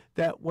that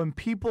when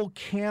people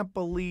can't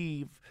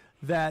believe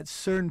that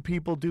certain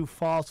people do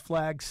false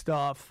flag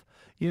stuff,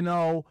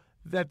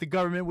 that the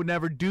government would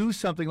never do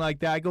something like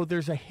that, I go,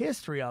 there's a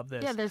history of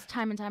this. Yeah, there's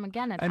time and time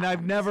again. And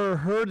I've never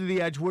heard of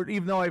the Edgewood,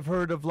 even though I've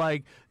heard of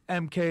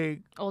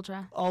MK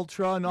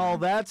Ultra and all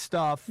that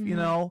stuff,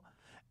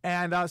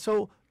 And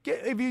so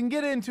if you can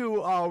get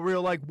into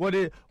real,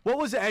 what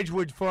was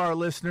Edgewood for our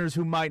listeners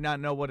who might not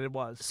know what it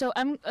was? So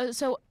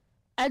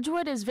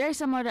Edgewood is very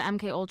similar to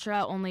MK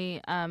Ultra,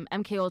 only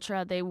MK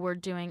Ultra, they were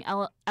doing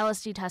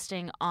LSD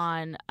testing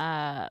on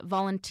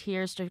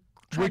volunteers to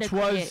try to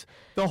create... Which was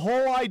the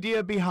whole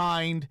idea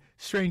behind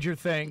Stranger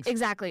Things.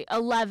 Exactly.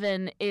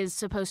 11 is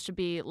supposed to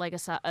be like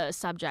a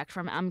subject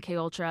from MK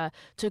Ultra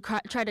to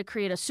try to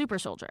create a super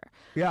soldier.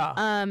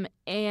 Yeah.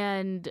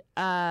 And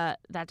that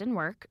didn't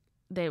work.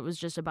 It was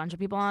just a bunch of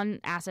people on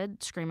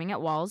acid screaming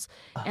at walls.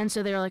 And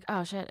so they were like,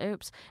 oh, shit,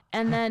 oops.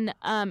 And then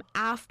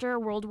after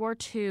World War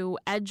II,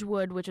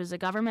 Edgewood, which was a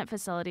government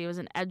facility, it was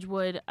an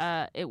Edgewood,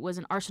 it was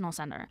an arsenal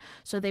center.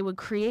 So they would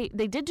create,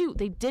 they did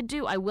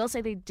do, I will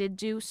say they did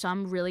do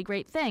some really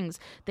great things.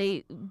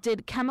 They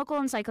did chemical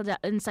and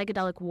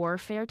psychedelic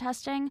warfare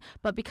testing,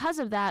 but because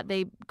of that,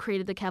 they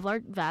created the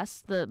Kevlar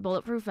vests, the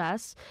bulletproof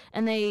vests,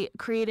 and they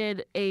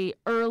created a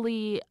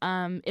early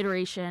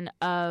iteration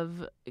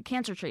of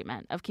cancer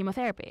treatment, of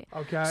chemotherapy.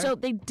 Okay. So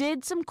they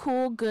did some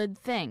cool, good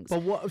things.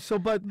 But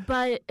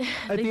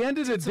at the end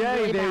of the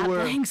day,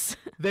 really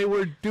they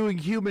were doing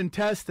human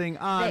testing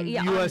on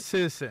U.S.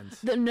 citizens.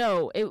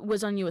 No, it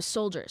was on U.S.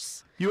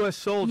 soldiers. U.S.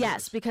 soldiers.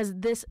 Yes, because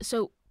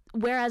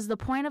whereas the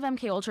point of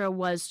MK Ultra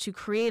was to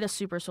create a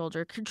super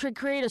soldier,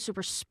 create a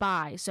super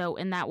spy. So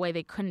in that way,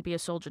 they couldn't be a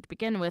soldier to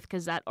begin with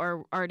because that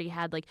already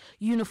had like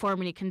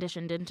uniformity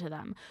conditioned into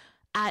them.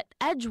 At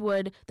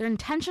Edgewood, their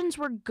intentions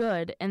were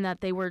good in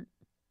that they were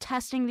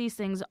testing these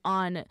things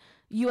on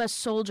U.S.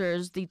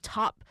 soldiers. The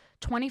top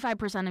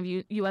 25%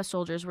 of U.S.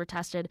 soldiers were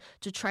tested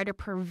to try to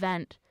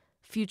prevent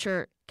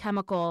future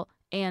chemical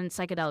and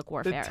psychedelic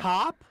warfare. The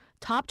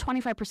top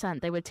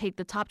 25%. They would take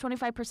the top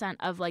 25%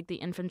 of like the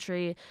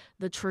infantry,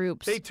 the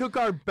troops. They took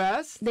our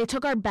best They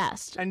took our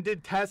best. and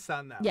did tests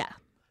on them. Yeah.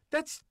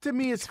 That's, to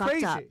me, it's Fucked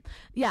crazy. up.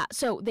 Yeah,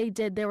 so they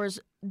did. There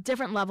was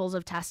different levels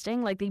of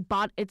testing. Like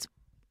it's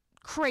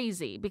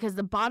crazy because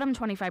the bottom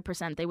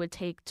 25% they would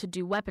take to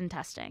do weapon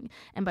testing.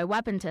 And by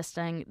weapon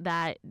testing,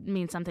 that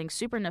means something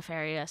super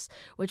nefarious,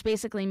 which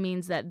basically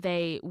means that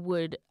they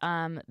would,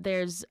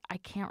 there's, I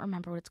can't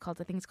remember what it's called.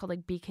 I think it's called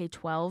like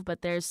BK12,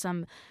 but there's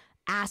some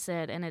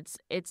acid, and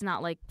it's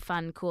not like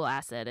fun, cool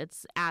acid.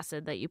 It's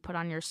acid that you put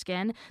on your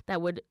skin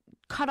that would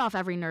cut off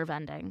every nerve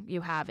ending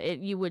you have.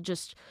 You would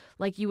just,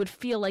 like, you would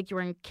feel like you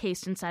were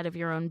encased inside of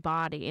your own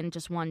body in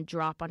just one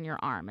drop on your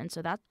arm. And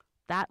so that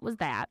was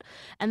that.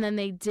 And then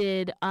they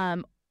did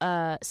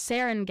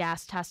sarin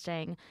gas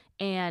testing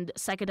and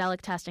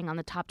psychedelic testing on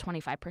the top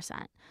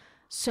 25%.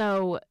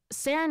 So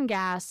sarin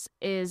gas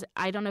is,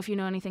 I don't know if you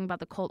know anything about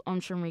the cult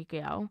Om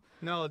Shinrikyo.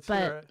 No, it's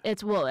But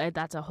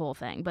that's a whole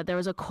thing. But there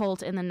was a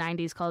cult in the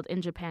 90s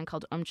in Japan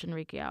called Om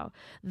Shinrikyo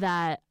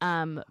that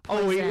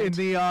poisoned,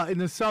 in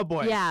the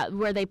subway. yeah,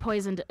 where they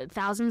poisoned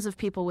thousands of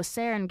people with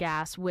sarin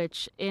gas,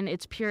 which in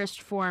its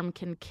purest form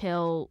can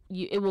kill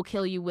you. It will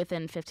kill you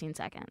within 15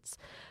 seconds.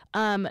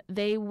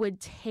 They would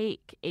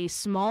take a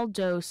small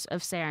dose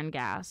of sarin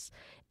gas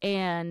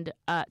and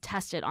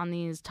test it on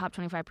these top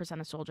 25%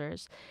 of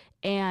soldiers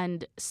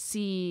and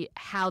see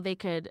how they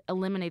could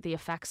eliminate the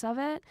effects of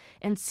it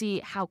and see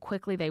how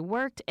quickly they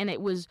worked. And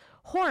it was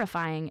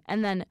horrifying.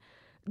 And then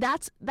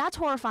that's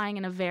horrifying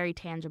in a very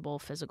tangible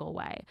physical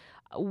way.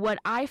 What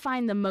I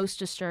find the most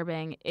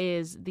disturbing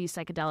is the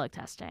psychedelic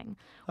testing,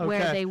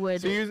 where they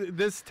would. So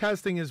this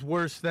testing is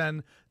worse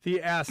than the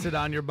acid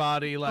on your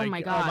body. Like, oh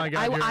my god!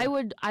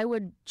 I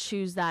would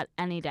choose that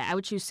any day. I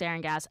would choose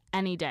sarin gas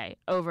any day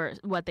over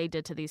what they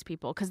did to these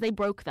people because they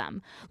broke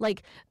them.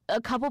 Like a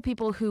couple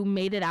people who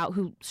made it out,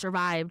 who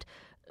survived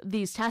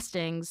these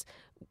testings,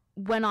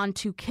 went on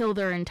to kill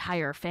their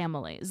entire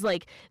families.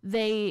 Like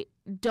you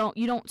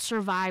don't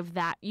survive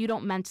that. You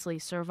don't mentally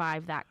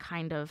survive that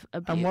kind of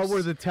abuse. And what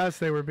were the tests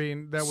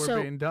being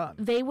done?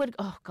 They would,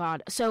 oh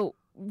God. So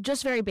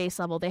just very base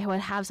level, they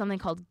would have something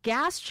called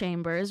gas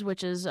chambers,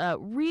 which is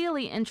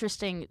really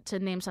interesting to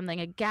name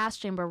something a gas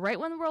chamber right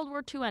when World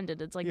War II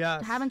ended. It's like,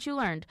 yes. Haven't you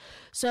learned?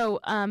 So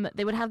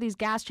they would have these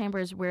gas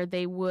chambers where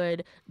they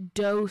would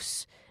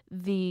dose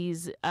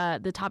these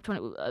the top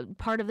 20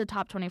 part of the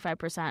top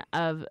 25%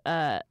 of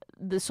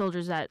the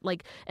soldiers that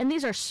like, and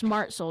these are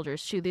smart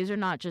soldiers too. This is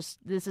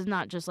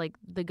not just like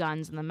the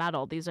guns and the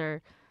metal. These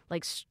are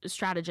like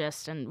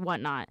strategists and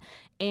whatnot.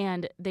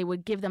 And they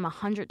would give them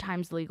 100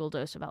 times the legal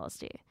dose of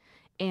LSD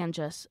and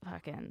just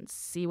fucking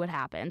see what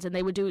happens. And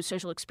they would do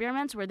social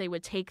experiments where they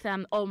would take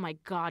them. Oh my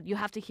God, you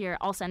have to hear.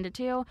 I'll send it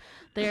to you.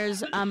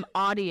 There's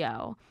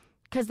audio.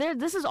 Because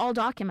this is all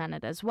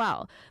documented as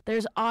well.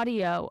 There's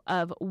audio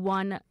of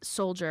one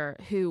soldier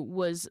who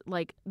was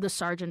like the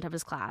sergeant of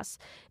his class,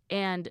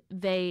 and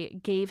they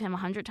gave him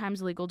 100 times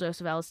the legal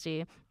dose of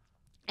LSD,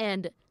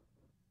 and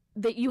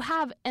that you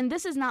have, and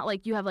this is not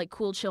like you have like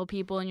cool chill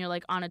people and you're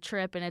like on a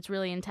trip and it's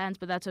really intense,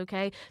 but that's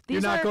okay.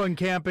 You're not going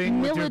camping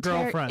with your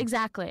girlfriend.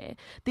 Exactly.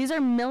 These are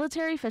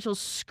military officials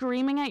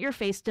screaming at your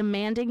face,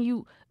 demanding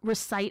you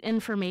recite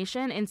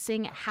information and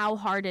seeing how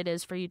hard it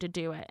is for you to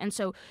do it. And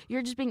so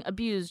you're just being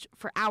abused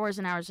for hours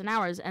and hours and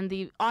hours. And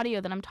the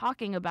audio that I'm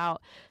talking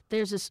about,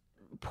 there's this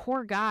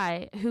poor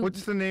guy who.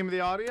 What's the name of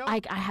the audio?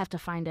 I have to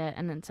find it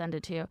and then send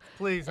it to you.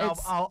 Please,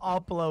 I'll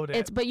upload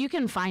it. But you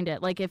can find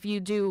it. Like if you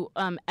do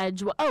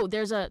Edgewood. Oh,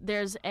 there's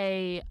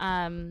a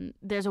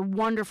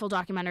wonderful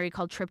documentary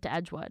called Trip to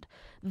Edgewood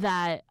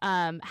that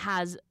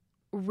has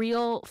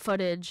real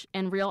footage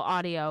and real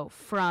audio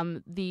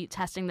from the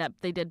testing that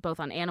they did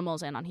both on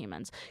animals and on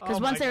humans. Because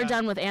once they were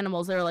done with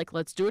animals, they were like,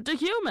 let's do it to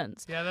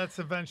humans. Yeah, that's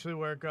eventually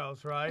where it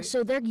goes, right?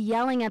 So they're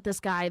yelling at this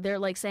guy. They're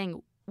like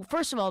saying,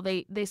 first of all,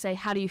 they say,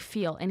 how do you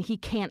feel? And he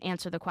can't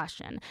answer the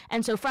question.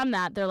 And so from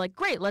that, they're like,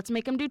 great, let's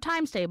make him do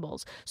times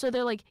tables. So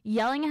they're like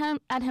yelling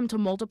at him to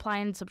multiply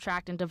and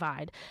subtract and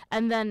divide.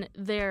 And then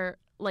they're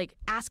like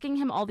asking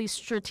him all these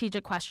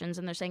strategic questions.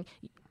 And they're saying,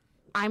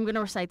 I'm going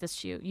to recite this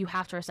to you. You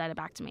have to recite it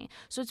back to me.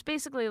 So it's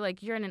basically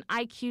like you're in an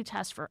IQ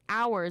test for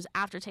hours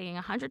after taking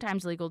 100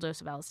 times the legal dose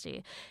of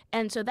LSD.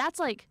 And so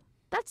that's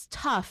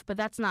tough, but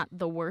that's not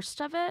the worst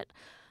of it.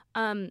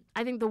 I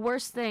think the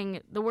worst thing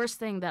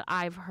that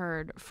I've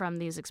heard from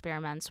these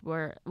experiments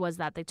was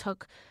that they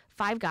took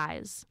 5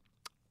 guys,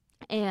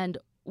 and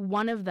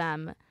one of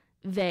them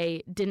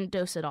they didn't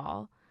dose at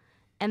all,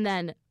 and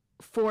then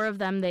 3 of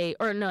them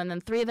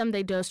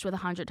they dosed with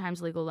 100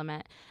 times legal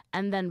limit,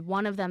 and then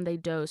one of them they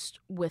dosed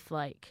with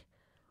like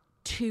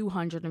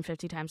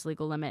 250 times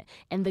legal limit.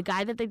 And the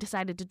guy that they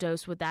decided to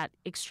dose with that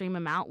extreme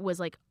amount was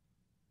like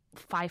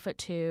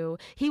 5'2".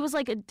 He was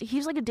like a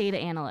data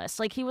analyst.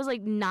 Like, he was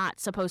like not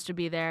supposed to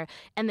be there.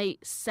 And they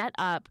set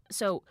up,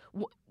 so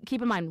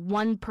keep in mind,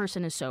 one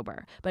person is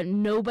sober, but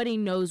nobody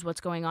knows what's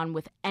going on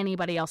with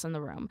anybody else in the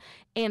room.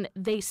 And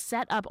they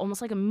set up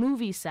almost like a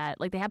movie set.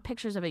 Like, they have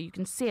pictures of it, you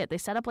can see it. They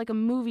set up like a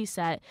movie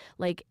set,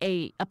 like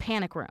a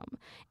panic room.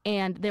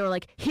 And they were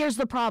like, here's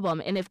the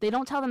problem. And if they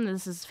don't tell them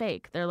this is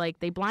fake, they're like,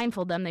 they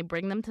blindfold them, they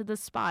bring them to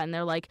this spot, and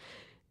they're like,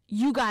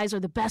 you guys are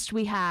the best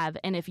we have,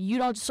 and if you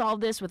don't solve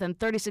this within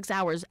 36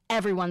 hours,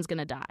 everyone's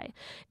gonna die.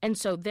 And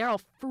so they're all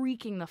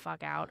freaking the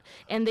fuck out.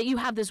 And that you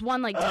have this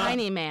one like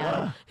tiny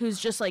man who's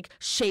just like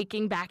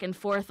shaking back and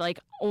forth like,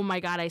 oh my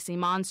God, I see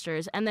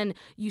monsters. And then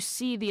you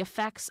see the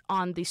effects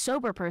on the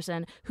sober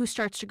person who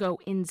starts to go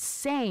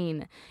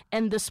insane.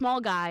 And the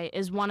small guy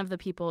is one of the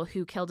people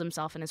who killed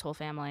himself and his whole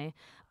family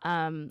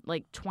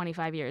like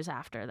 25 years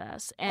after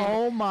this. And,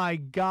 oh my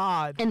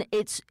God. And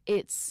it's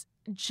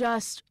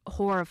just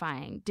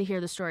horrifying to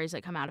hear the stories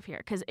that come out of here,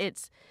 because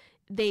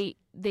they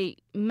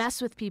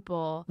mess with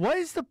people. What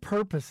is the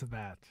purpose of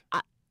that?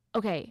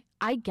 Okay,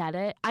 I get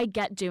it. I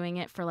get doing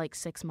it for like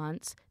 6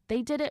 months.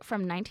 They did it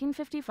from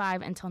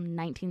 1955 until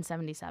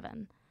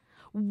 1977.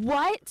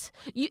 What?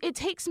 It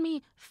takes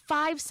me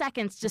 5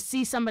 seconds to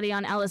see somebody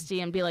on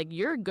LSD and be like,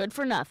 you're good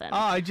for nothing.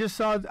 Oh,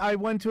 I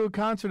went to a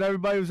concert,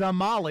 everybody was on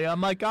Molly. I'm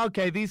like,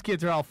 okay, these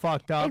kids are all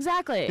fucked up.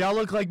 Exactly. They all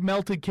look like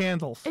melted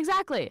candles.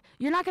 Exactly.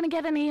 You're not going to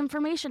get any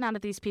information out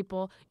of these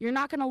people. You're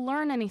not going to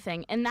learn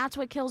anything. And that's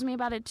what kills me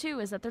about it, too,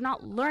 is that they're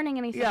not learning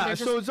anything. Yeah,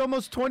 so it's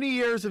almost 20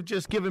 years of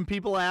just giving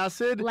people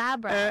acid.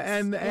 Lab rats.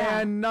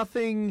 And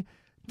nothing...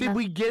 Did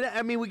we get it?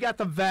 I mean, we got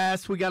the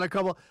vest, we got a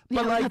couple,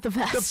 but we got the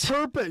vest. The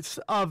purpose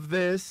of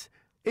this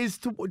is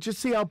to just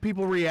see how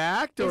people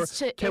react, or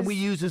can we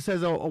use this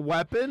as a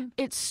weapon?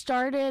 It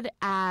started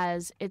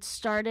as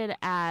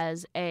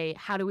a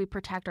how do we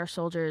protect our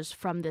soldiers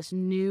from this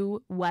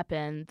new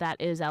weapon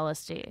that is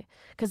LSD?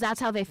 Because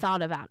that's how they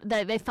thought about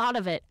it. They thought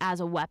of it as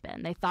a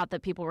weapon. They thought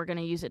that people were going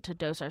to use it to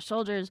dose our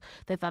soldiers.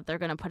 They thought they're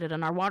going to put it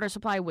in our water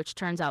supply, which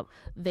turns out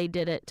they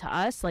did it to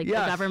us. Like,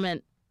 yes. The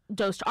government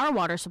dosed our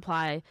water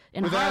supply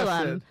in with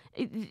Harlem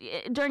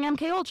during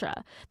MK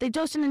Ultra. They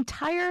dosed an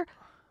entire,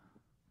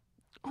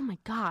 oh my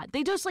God,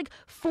 they dosed like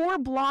 4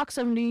 blocks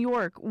of New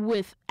York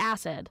with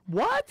acid.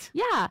 What?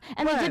 Yeah,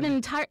 and when? they did an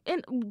entire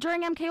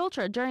during MK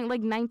Ultra during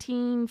like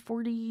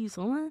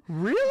 1940s.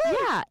 Really?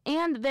 Yeah,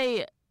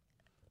 and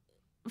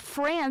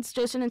France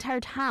dosed an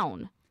entire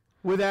town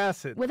with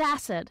acid. With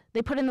acid,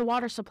 they put in the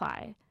water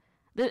supply.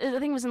 I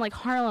think it was in like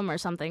Harlem or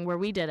something where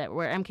we did it,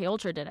 where MK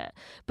Ultra did it.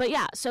 But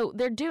yeah, so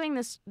they're doing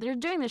this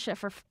shit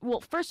for,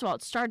 well, first of all,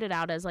 it started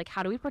out as like,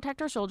 how do we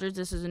protect our soldiers?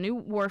 This is a new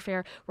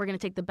warfare. We're going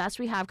to take the best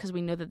we have because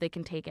we know that they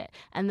can take it.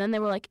 And then they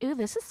were like, ooh,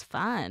 this is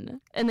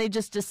fun. And they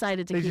just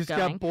decided to keep going. They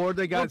just got bored.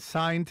 They got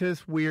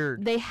scientists.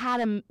 Weird. They had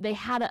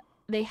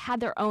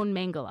their own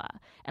Mangala,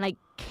 and I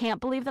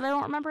can't believe that I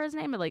don't remember his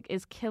name. It like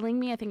is killing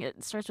me. I think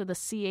it starts with a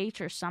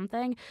CH or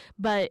something,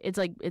 but it's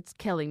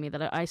killing me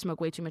that I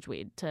smoke way too much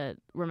weed to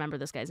remember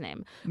this guy's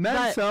name.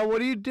 Mensa, what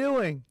are you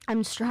doing?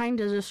 I'm trying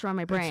to destroy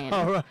my brain. It's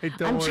all right,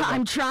 don't worry.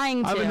 I'm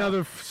trying to. I have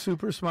another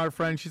super smart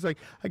friend. She's like,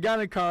 I got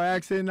in a car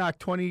accident, knocked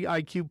 20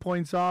 IQ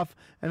points off,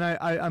 and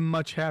I'm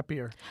much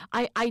happier.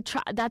 I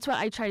try. That's what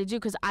I try to do,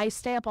 because I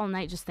stay up all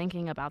night just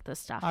thinking about this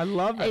stuff. I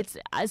love it.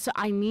 So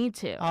I need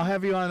to. I'll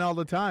have you on all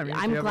the time.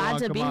 I'm glad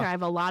to be here. I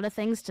have a lot of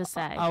things to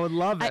say. I would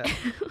love it.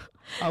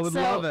 I would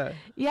love it.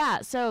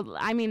 Yeah. So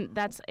I mean,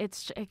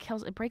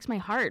 it breaks my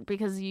heart,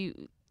 because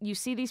you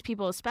see these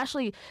people,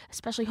 especially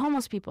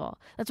homeless people.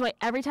 That's why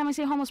every time I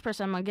see a homeless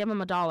person, I'm gonna give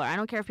them $1. I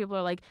don't care if people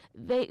are like,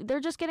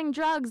 they're just getting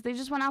drugs, they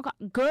just want alcohol.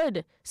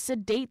 Good.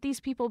 Sedate these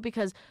people,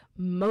 because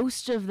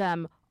most of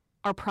them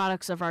are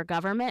products of our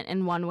government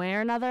in one way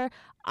or another.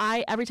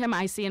 Every time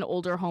I see an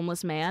older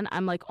homeless man,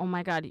 I'm like, oh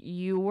my God,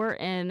 you were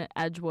in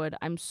Edgewood.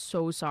 I'm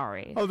so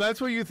sorry. Oh,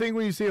 that's what you think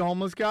when you see a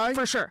homeless guy?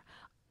 For sure.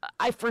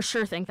 I for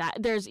sure think that.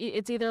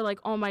 It's either like,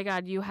 oh my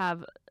God, you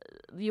have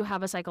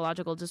a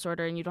psychological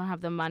disorder and you don't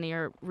have the money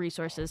or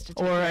resources to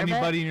take care of it. Or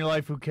anybody in your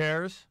life who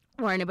cares.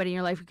 Or anybody in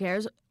your life who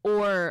cares.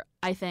 Or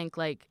I think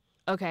like,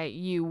 okay,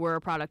 you were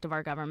a product of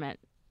our government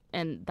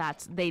and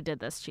they did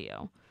this to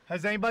you.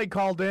 Has anybody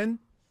called in?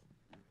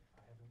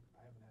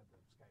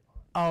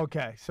 Oh,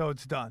 okay, so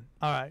it's done.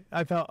 All right.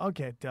 I thought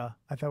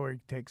we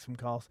would take some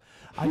calls.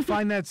 I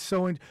find that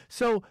so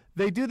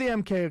they do the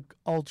MK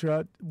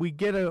Ultra. We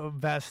get a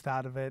vest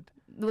out of it.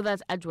 Well,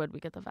 that's Edgewood. We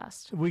get the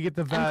vest. We get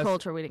the vest. MK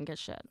Ultra, we didn't get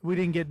shit. We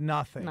didn't get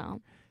nothing.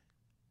 No.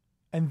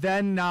 And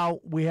then now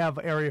we have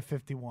Area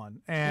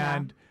 51,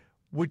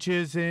 which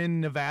is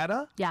in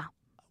Nevada? Yeah.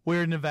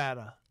 We're in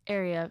Nevada.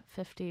 Area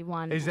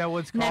 51. Is that what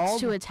it's called? Next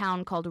to a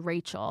town called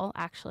Rachael,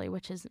 actually,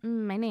 which is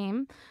my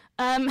name.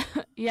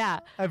 Yeah.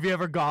 Have you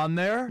ever gone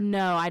there?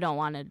 No, I don't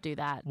want to do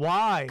that.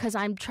 Why? Because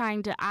I'm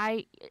trying to.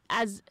 I'm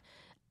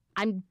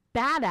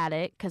bad at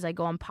it because I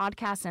go on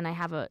podcasts and I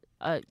have a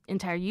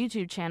entire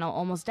YouTube channel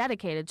almost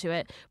dedicated to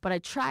it, but I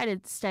try to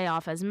stay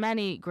off as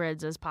many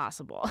grids as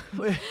possible.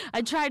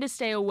 I try to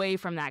stay away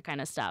from that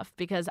kind of stuff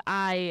because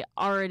my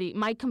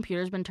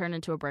computer's been turned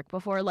into a brick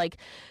before. Like,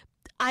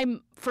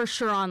 I'm for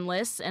sure on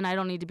lists, and I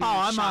don't need to be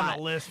I'm shot. on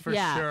a list for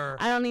yeah, sure.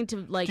 I don't need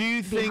to, like, Do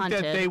you be think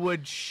hunted. that they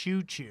would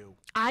shoot you?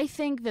 I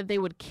think that they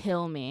would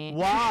kill me.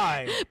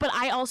 Why? But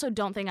I also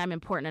don't think I'm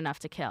important enough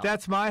to kill.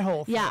 That's my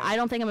whole thing. Yeah, I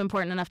don't think I'm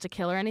important enough to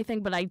kill or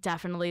anything, but I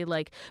definitely,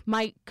 like,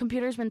 my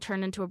computer's been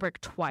turned into a brick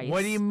twice.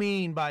 What do you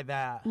mean by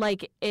that?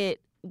 Like, a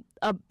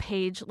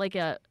page,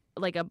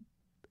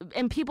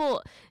 and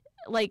people,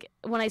 like,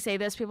 when I say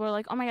this, people are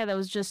like, oh my God, that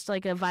was just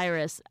like a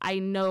virus. I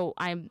know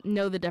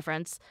the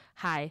difference.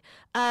 Hi.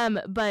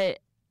 But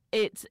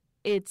it's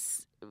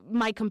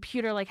my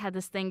computer, like, had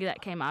this thing that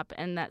came up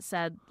and that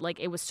said, like,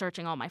 it was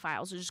searching all my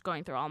files. It was just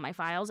going through all my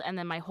files, and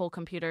then my whole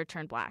computer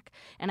turned black.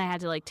 And I had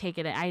to, like, take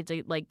it. I had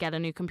to, like, get a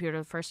new computer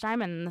the first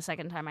time, and then the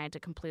second time I had to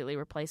completely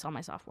replace all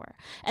my software.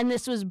 And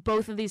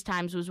both of these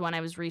times was when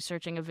I was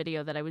researching a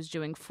video that I was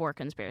doing for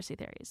conspiracy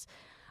theories.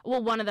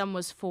 Well, one of them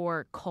was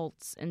for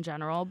cults in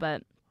general,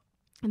 but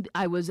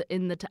I was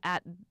in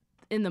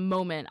the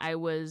moment I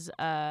was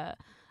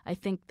I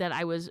think that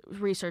I was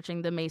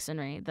researching the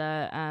masonry,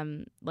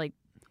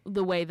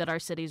 the way that our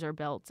cities are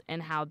built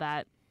and how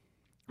that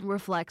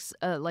reflects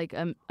a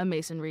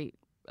masonry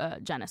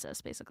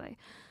genesis, basically.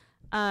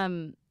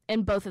 And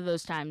both of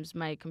those times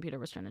my computer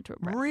was turned into a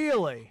brick.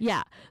 Really?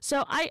 Yeah.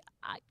 So I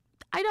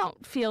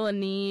don't feel a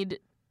need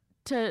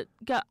to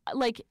go,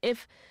 like,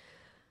 if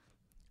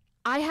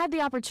I had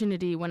the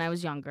opportunity when I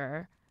was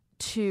younger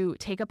to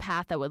take a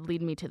path that would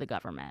lead me to the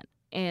government.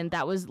 And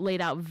that was laid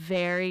out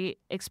very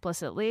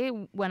explicitly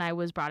when I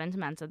was brought into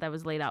Mensa. That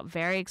was laid out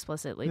very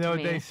explicitly You know to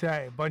what me. they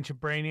say? A bunch of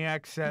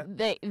brainiacs that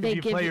They if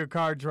you give play your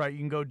cards right, you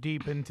can go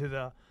deep into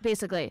the...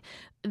 Basically,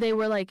 they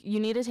were like, you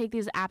need to take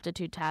these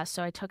aptitude tests.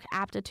 So I took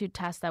aptitude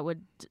tests that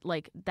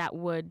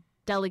would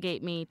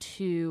delegate me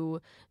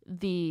to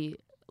the,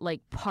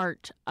 like,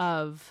 part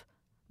of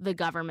the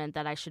government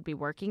that I should be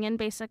working in,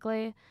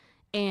 basically.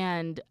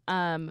 And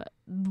at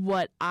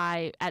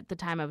the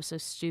time I was so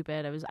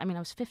stupid. I was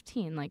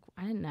 15, like,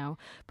 I didn't know,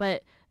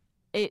 but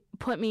it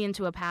put me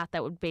into a path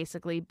that would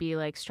basically be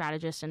like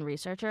strategist and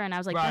researcher. And I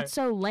was like, Right. That's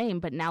so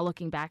lame. But now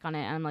looking back on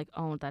it, I'm like,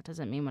 oh, that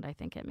doesn't mean what I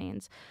think it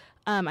means.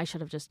 I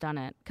should have just done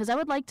it because I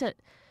would like to,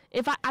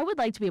 I would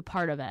like to be a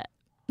part of it.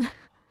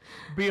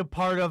 Be a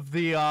part of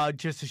the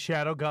just a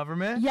shadow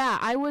government? Yeah,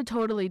 I would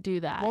totally do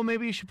that. Well,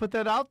 maybe you should put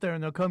that out there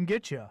and they'll come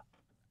get you.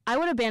 I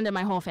would abandon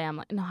my whole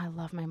family. No, I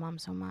love my mom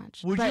so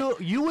much. Would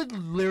you would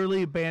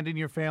literally abandon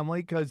your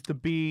family because to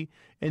be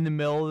in the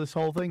middle of this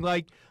whole thing?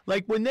 Like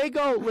when they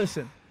go,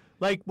 listen,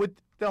 like with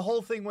the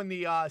whole thing when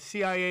the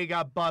CIA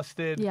got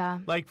busted, Yeah.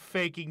 like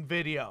faking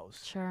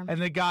videos. Sure.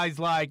 And the guy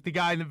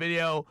in the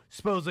video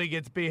supposedly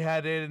gets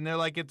beheaded and they're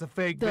like, it's a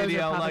fake Those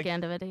video. are Like,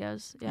 propaganda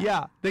videos. Yeah.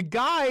 yeah, the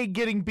guy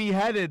getting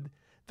beheaded,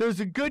 there's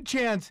a good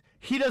chance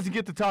he doesn't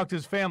get to talk to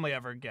his family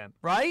ever again,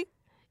 right?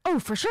 Oh,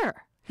 for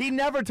sure. He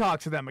never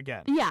talks to them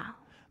again. Yeah.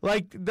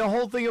 Like the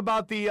whole thing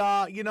about the,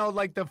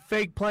 like the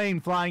fake plane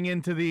flying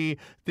into the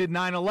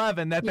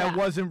 9/11, that Yeah.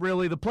 wasn't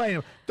really the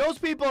plane. Those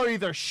people are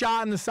either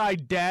shot in the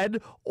side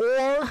dead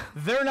or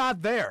they're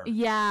not there.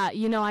 Yeah,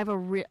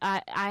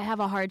 I have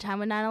a hard time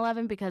with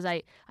 9/11 because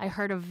I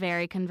heard a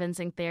very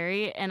convincing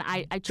theory, and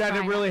I try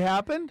That it really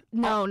happened?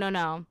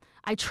 No.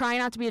 I try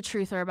not to be a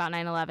truther about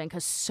 9/11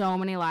 because so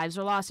many lives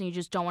are lost, and you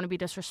just don't want to be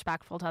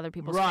disrespectful to other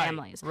people's Right,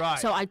 families. right.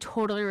 So I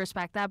totally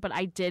respect that, but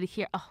I did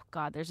hear, oh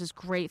God, there's this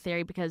great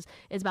theory because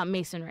it's about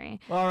masonry.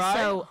 All right.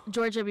 So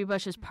George W.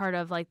 Bush is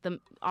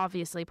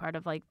obviously part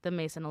of like the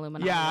Mason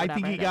Illuminati. Yeah, or I think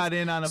whatever he it got is.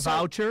 in on a So-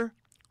 voucher.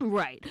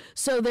 Right.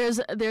 So there's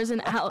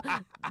an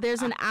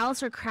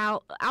Aleister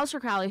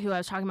Crowley who I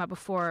was talking about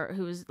before,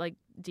 who was like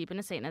deep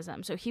into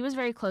Satanism. So he was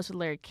very close with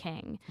Larry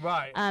King.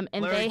 Right. And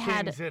Larry they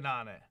King's had in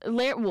on it.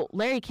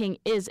 Larry King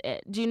is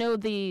it. Do you know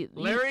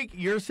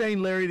You're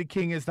saying Larry the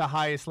King is the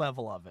highest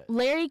level of it.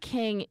 Larry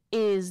King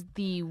is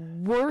the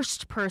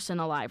worst person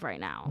alive right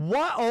now.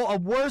 What? Oh,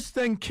 worse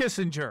than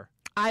Kissinger.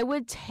 I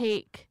would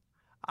take.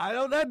 I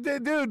don't know,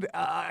 dude.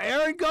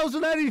 Aaron goes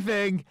with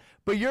anything,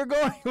 but you're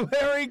going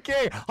Larry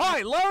King.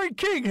 Hi, Larry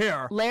King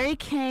here. Larry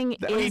King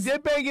He is.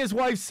 did bang his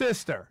wife's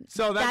sister,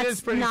 so that is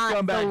That's pretty not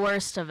scumbag. the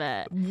worst of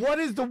it. What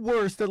is the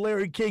worst that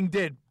Larry King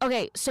did?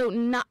 Okay, so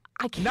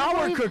I can't. Now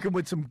we're believe- cooking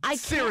with some I can't-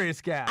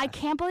 serious gas. I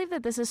can't believe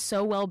that this is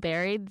so well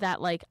buried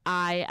that like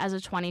I, as a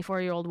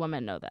 24-year-old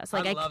woman, know this.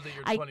 Like I love that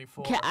you're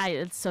 24.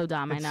 It's so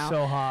dumb. It's I know.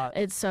 so hot.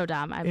 It's so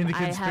dumb. Into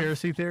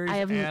conspiracy theories I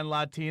have- and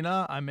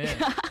Latina, I'm in.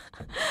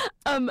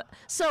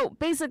 So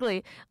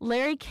basically,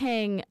 Larry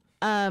King,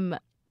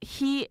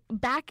 he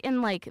back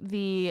in like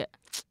the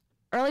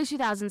early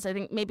 2000s, I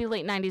think maybe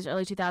late 90s,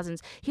 early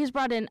 2000s, he was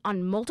brought in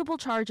on multiple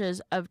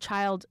charges of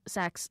child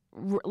sex,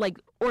 like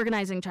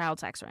organizing child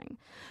sex ring.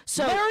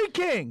 So Larry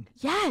King.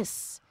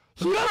 yes,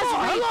 he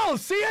has raped. Hello,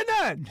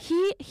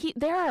 CNN.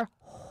 There are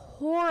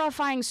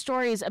horrifying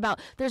stories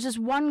about. There's this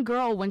one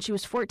girl when she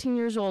was 14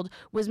 years old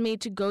was made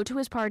to go to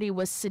his party,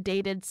 was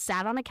sedated,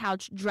 sat on a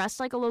couch,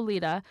 dressed like a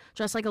Lolita,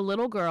 dressed like a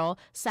little girl,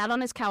 sat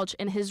on his couch,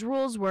 and his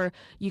rules were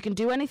you can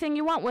do anything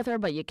you want with her,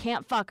 but you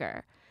can't fuck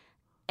her.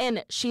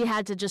 And she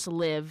had to just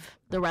live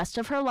the rest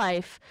of her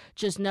life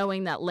just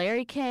knowing that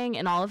Larry King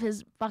and all of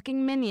his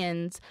fucking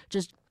minions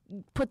just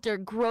put their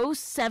gross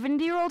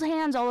 70-year-old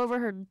hands all over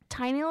her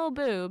tiny little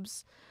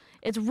boobs.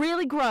 It's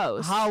really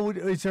gross.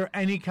 Is there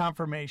any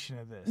confirmation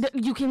of this?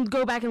 You can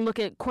go back and look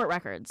at court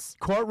records.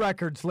 Court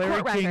records.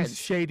 Larry King's records.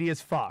 shady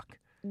as fuck.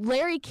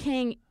 Larry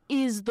King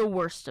is the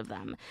worst of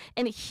them.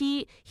 And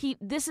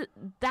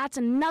that's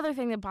another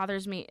thing that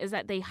bothers me is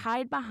that they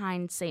hide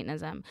behind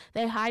Satanism.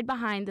 They hide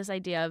behind this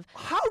idea of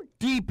how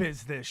deep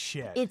is this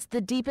shit? It's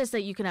the deepest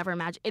that you can ever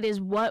imagine. It is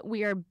what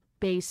we are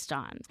based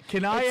on.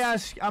 Can I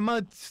ask? I'm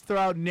gonna throw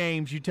out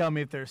names. You tell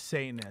me if they're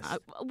Satanists.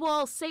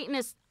 Well,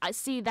 Satanists.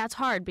 See, that's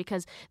hard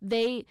because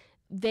they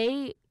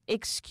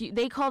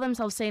call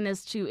themselves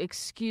Satanists to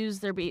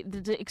excuse their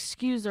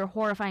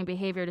horrifying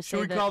behavior. To Should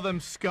say we call them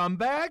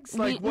scumbags?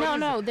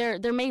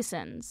 They're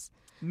Masons.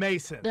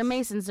 Masons. They're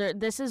Masons.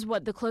 This is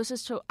what the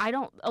closest to.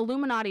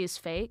 Illuminati is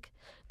fake.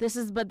 This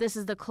is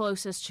the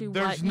closest to.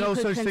 There's what no you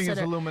could such consider. thing as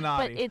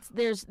Illuminati.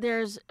 But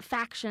there's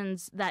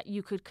factions that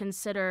you could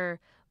consider.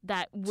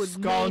 That would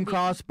Skull and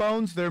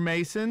crossbones, they're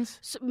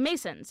Masons?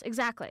 Masons,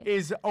 exactly.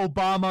 Is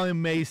Obama a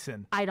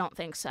Mason? I don't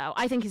think so.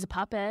 I think he's a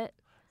puppet.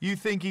 You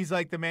think he's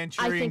like the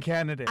Manchurian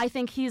candidate? I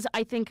think he's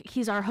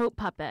our hope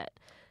puppet.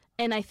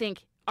 And I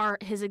think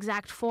his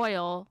exact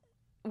foil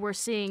we're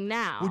seeing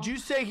now. Would you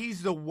say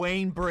he's the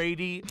Wayne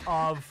Brady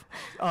of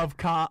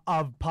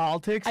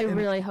politics? I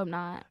really hope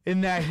not.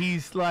 In that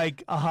he's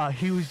like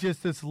he was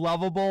just this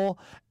lovable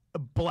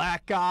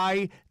black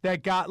guy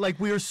that got like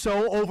we were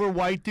so over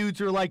white dudes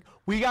who are like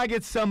we gotta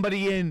get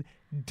somebody in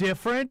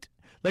different,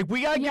 like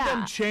we gotta get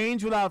them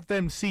change without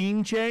them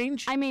seeing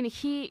change. I mean,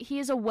 he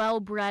is a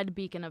well-bred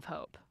beacon of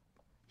hope.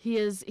 He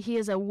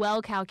is a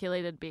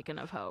well-calculated beacon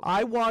of hope.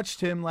 I watched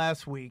him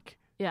last week.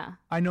 Yeah.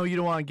 I know you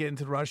don't want to get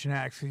into the Russian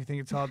hacks because you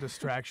think it's all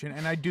distraction,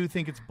 and I do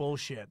think it's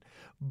bullshit.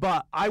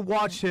 But I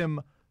watched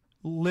him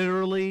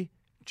literally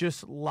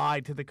just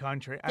lied to the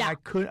country. And I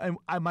couldn't.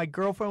 My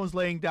girlfriend was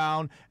laying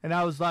down, and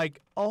I was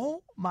like,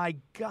 "Oh my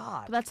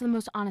god!" But that's the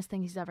most honest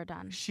thing he's ever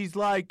done. She's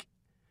like,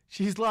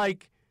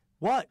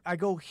 "What?" I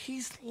go,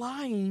 "He's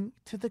lying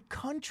to the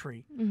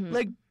country,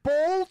 like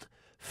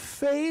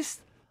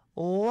bold-faced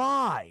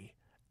lie."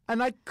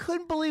 And I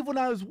couldn't believe when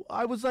I was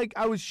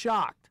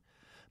shocked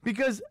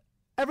because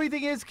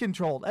everything is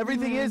controlled.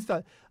 Everything is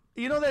the,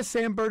 that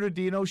San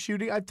Bernardino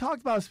shooting. I've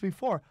talked about this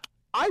before.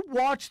 I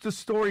watched the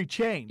story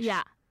change.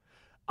 Yeah.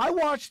 I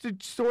watched the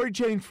story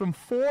change from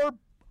four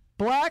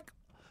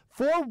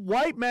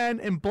white men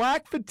in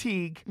black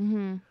fatigue,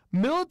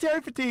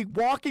 military fatigue,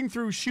 walking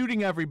through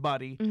shooting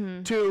everybody,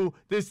 to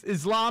this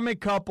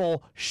Islamic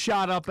couple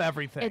shot up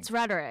everything. It's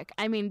rhetoric.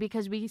 I mean,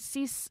 because we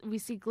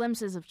see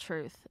glimpses of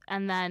truth,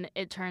 and then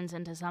it turns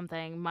into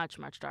something much,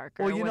 much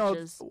darker. Well,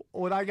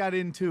 when I got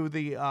into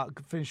the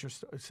finish your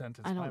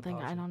sentence. I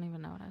don't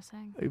even know what I was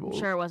saying. I'm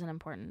sure it wasn't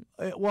important.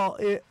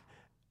 The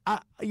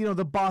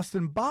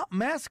Boston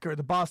massacre,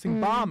 the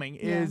Boston bombing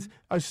is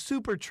a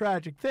super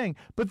tragic thing.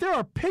 But there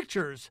are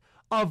pictures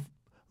of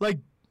like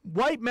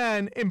white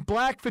men in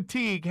black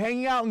fatigue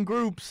hanging out in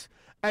groups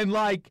and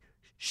like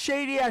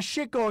shady ass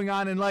shit going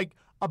on, and like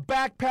a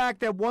backpack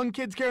that one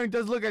kid's carrying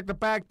does look like the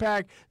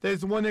backpack there's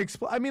the one that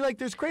explodes. I mean, like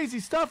there's crazy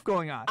stuff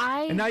going on.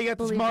 And now you got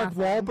this Mark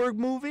Wahlberg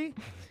movie.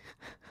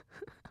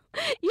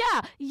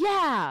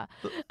 Yeah.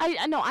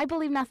 I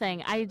believe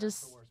nothing. I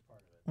just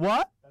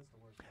what?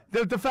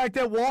 The fact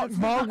that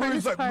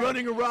Wahlberg's like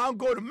running around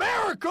going,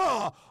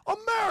 America!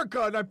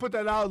 And I put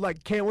that out,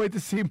 like, can't wait to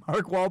see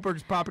Mark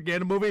Wahlberg's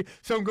propaganda movie.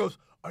 Someone goes,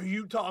 are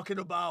you talking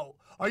about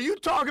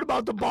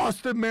the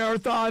Boston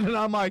Marathon? And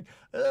I'm like,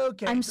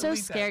 okay. I'm so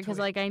scared because,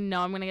 like, I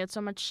know I'm going to get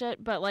so much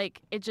shit, but,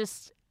 like, it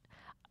just,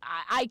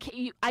 I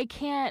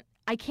can't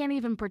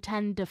even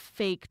pretend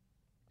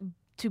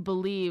to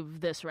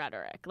believe this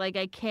rhetoric. Like,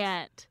 I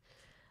can't.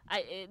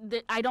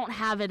 I don't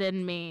have it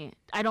in me.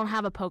 I don't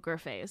have a poker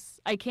face.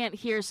 I can't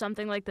hear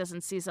something like this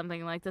and see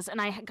something like this. And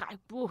I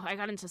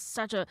got into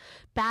such a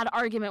bad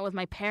argument with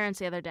my parents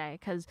the other day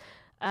because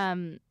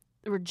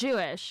they were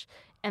Jewish,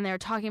 and they were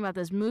talking about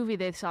this movie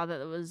they saw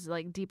that was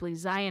like deeply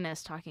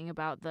Zionist, talking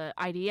about the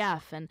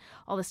IDF and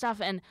all this stuff.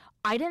 And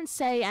I didn't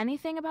say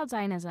anything about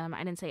Zionism.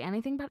 I didn't say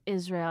anything about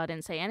Israel. I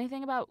didn't say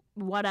anything about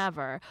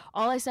whatever.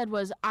 All I said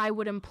was I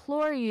would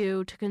implore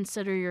you to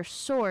consider your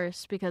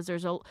source because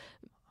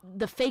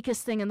the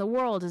fakest thing in the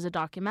world is a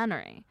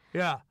documentary.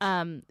 Yeah.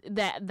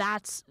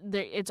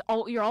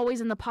 You're always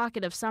in the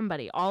pocket of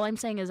somebody. All I'm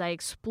saying is I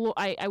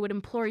would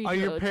implore you. Are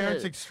your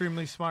parents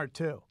extremely smart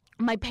too?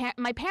 My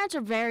parents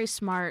are very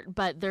smart,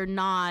 but they're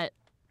not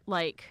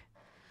like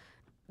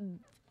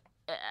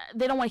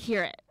they don't want to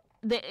hear it.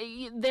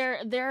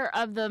 they're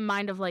of the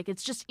mind of like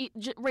it's just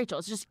Rachel,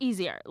 it's just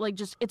easier, like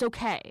just it's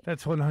okay.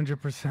 That's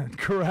 100%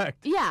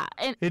 correct. Yeah,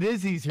 and it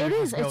is easier. It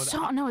is. It's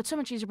so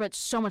much easier, but it's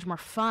so much more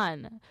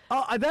fun.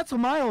 Oh, that's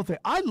my whole thing.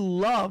 I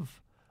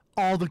love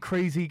all the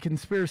crazy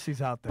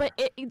conspiracies out there.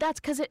 But that's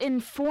because it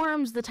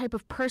informs the type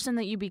of person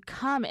that you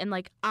become, and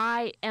like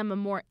I am a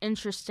more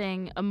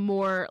interesting, a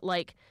more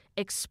like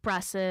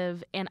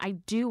expressive, and I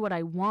do what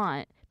I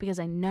want because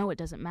I know it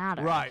doesn't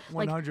matter. Right,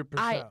 100%.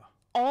 I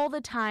all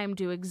the time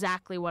do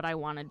exactly what I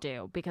want to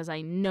do because I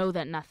know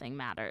that nothing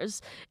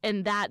matters,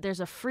 and that there's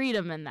a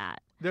freedom in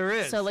that. There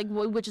is. So like,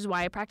 which is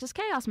why I practice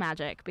chaos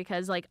magic,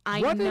 because like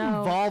I what know. What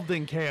involved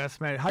in chaos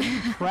magic? How do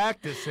you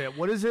practice it?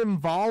 What is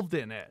involved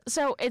in it?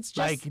 So it's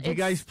just like, do you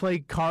guys play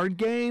card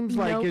games?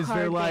 Like, no is card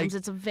there like games.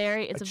 It's a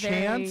very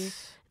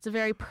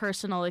very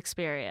personal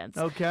experience.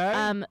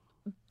 Okay.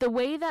 The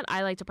way that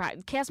I like to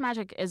practice chaos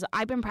magic is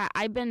I've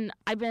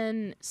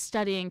been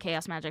studying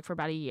chaos magic for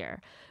about a year,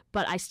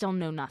 but I still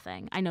know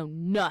nothing. I know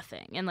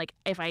nothing, and like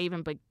if I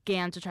even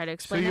began to try to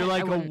explain, so you're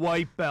like a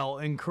white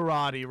belt in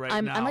karate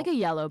now. I'm like a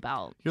yellow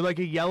belt. You're like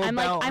a yellow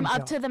belt. I'm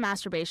up to the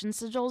masturbation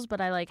sigils, but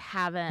I like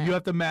haven't. You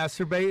have to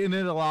masturbate in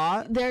it a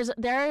lot. There's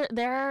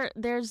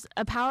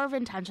a power of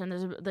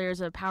intention.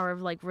 There's a power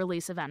of like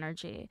release of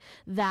energy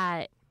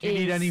that. Do you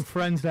need any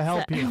friends to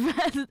help you?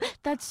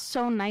 That's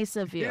so nice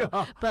of you.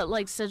 Yeah. But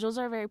like sigils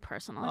are a very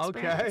personal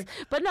experience. Okay.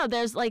 But no,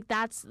 there's like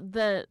that's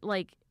the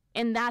like,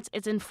 and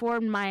it's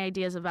informed my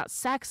ideas about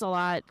sex a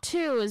lot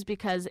too, is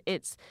because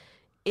it's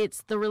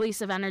the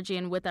release of energy,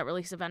 and with that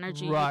release of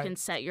energy, right. you can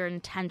set your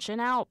intention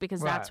out, because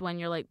that's when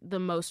you're like the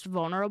most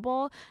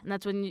vulnerable, and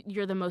that's when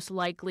you're the most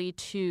likely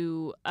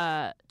to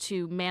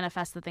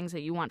manifest the things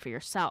that you want for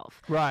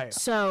yourself. Right.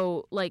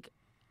 So like,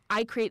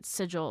 I create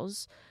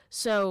sigils.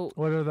 So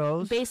what are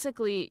those?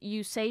 Basically,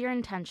 you say your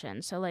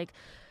intention. So like,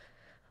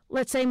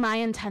 let's say my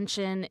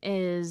intention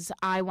is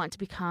I want to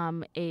be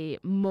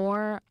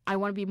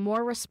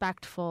more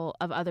respectful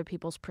of other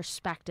people's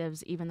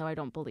perspectives, even though I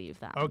don't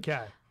believe them.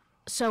 Okay.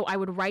 So I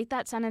would write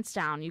that sentence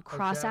down. You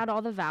cross out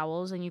all the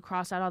vowels and you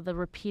cross out all the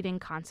repeating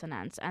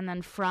consonants. And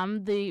then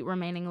from the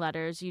remaining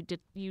letters, you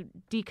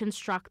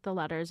deconstruct the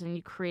letters and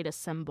you create a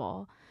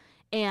symbol.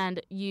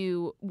 And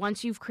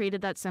once you've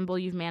created that symbol,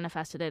 you've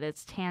manifested it.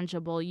 It's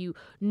tangible. You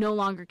no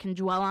longer can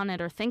dwell on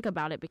it or think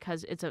about it,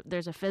 because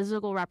there's a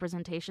physical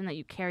representation that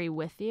you carry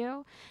with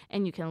you,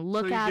 and you can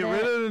look at it. So you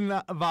get rid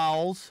of the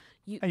vowels,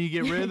 and you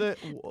get rid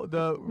of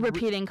the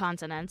repeating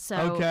consonants.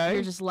 So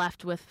you're just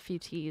left with a few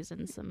T's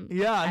and some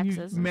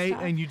X's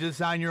and you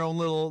design your own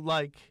little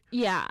like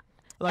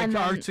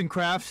arts and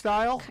crafts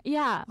style.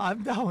 Yeah,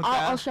 I'm down with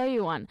that. I'll show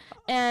you one,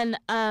 and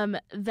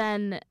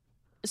then.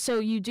 So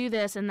you do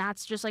this, and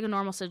that's just like a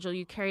normal sigil.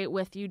 You carry it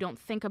with you. Don't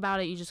think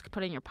about it. You just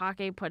put it in your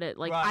pocket. Put it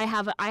like I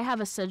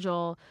have a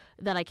sigil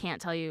that I can't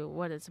tell you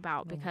what it's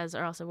about, because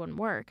or else it wouldn't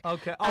work.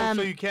 Okay. Oh,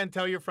 so you can't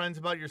tell your friends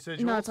about your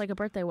sigils? No, it's like a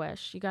birthday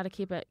wish. You got to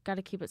keep it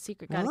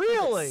secret. Gotta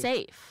really? Keep it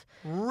safe.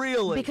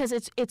 Really?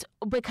 Because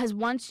because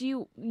once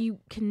you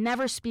can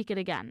never speak it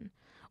again.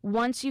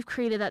 Once you've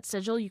created that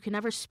sigil, you can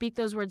never speak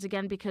those words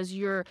again, because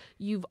you've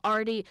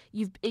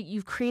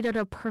created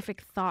a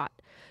perfect thought.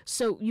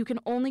 So you can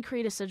only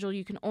create a sigil.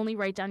 You can only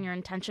write down your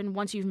intention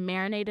once you've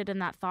marinated in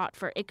that thought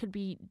for it could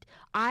be.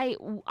 I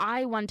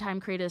one time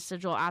created a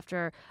sigil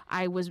after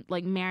I was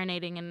like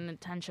marinating in an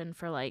intention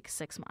for like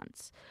 6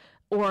 months,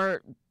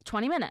 or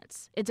 20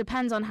 minutes. It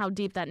depends on how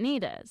deep that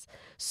need is.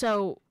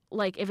 So.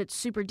 Like if it's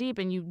super deep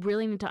and you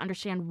really need to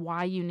understand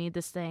why you need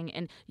this thing,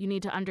 and you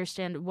need to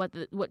understand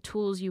what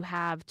tools you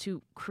have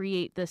to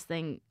create this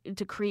thing,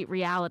 to create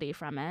reality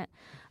from it.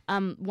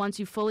 Once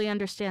you fully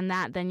understand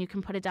that, then you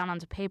can put it down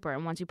onto paper.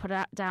 And once you put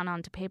it down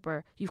onto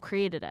paper, you've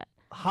created it.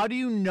 How do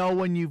you know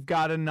when you've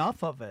got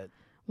enough of it?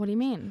 What do you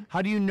mean?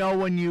 How do you know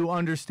when you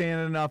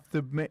understand enough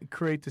to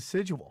create the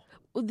sigil?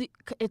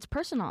 It's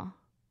personal.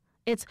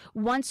 It's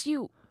once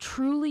you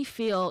truly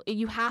feel,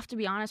 you have to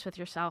be honest with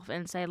yourself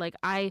and say, like,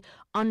 I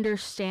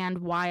understand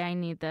why I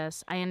need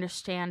this. I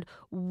understand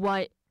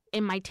what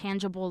in my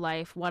tangible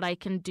life, what I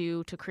can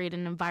do to create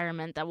an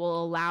environment that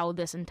will allow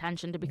this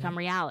intention to become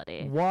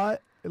reality.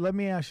 Let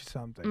me ask you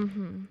something.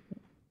 Mm-hmm.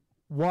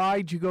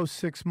 Why'd you go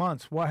 6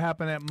 months? What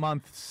happened at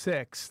month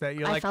 6 that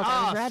you're like,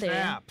 I was ready.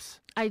 Snaps.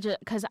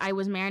 Because I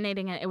was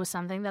marinating it. It was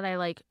something that I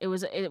like. It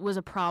was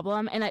a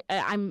problem, and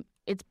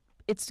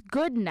it's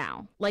good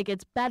now. Like,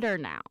 it's better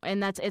now.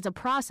 And it's a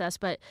process,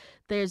 but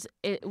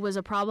it was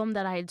a problem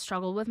that I had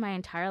struggled with my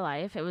entire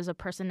life. It was a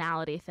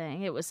personality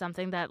thing. It was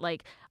something that,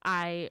 like,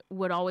 I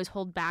would always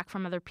hold back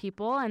from other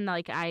people. And,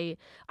 like, I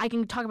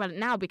can talk about it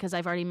now because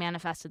I've already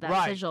manifested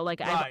that sigil.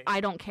 Like,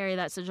 I don't carry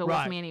that sigil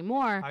with me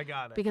anymore. I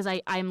got it. Because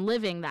I'm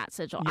living that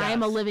sigil. Yes. I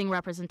am a living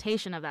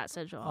representation of that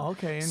sigil.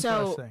 Okay, interesting.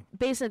 So,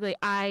 basically,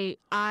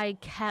 I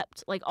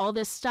kept, like, all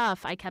this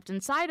stuff I kept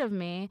inside of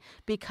me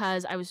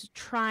because I was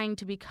trying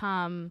to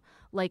become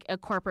like a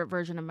corporate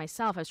version of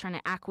myself. I was trying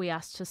to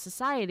acquiesce to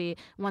society.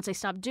 Once I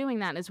stopped doing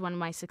that is when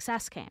my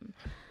success came.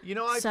 You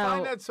know, I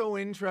find that so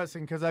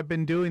interesting because I've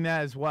been doing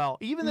that as well.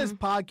 Even this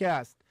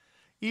podcast,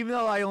 even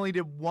though I only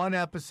did one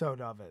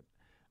episode of it,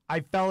 I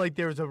felt like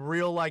there was a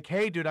real like,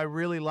 hey, dude, I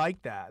really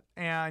like that.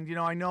 And,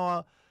 I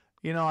know,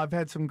 I've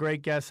had some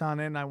great guests on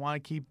it, and I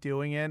want to keep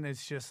doing it. And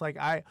it's just like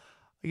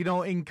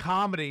in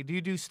comedy, do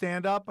you do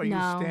stand-up? Are you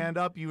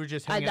stand-up? You were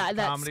just hanging at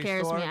the comedy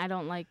scares store? me. I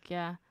don't like,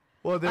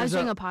 Well, I was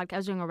doing a podcast. I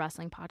was doing a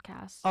wrestling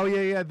podcast. Oh,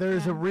 yeah.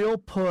 There's a real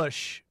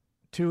push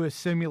to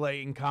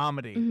assimilate in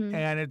comedy. Mm-hmm.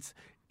 And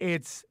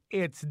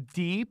it's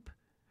deep.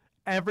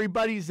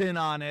 Everybody's in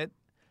on it.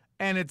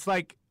 And it's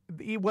like,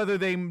 whether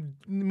they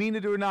mean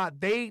it or not,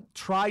 they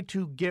try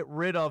to get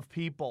rid of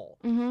people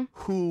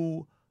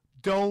who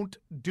don't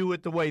do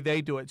it the way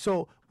they do it.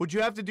 So what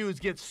you have to do is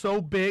get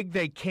so big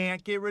they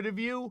can't get rid of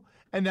you,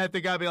 and that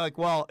they got to be like,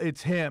 well,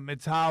 it's him.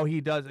 It's how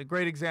he does it. A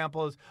great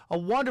example is a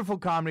wonderful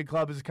comedy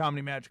club is a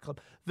Comedy Magic Club.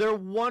 They're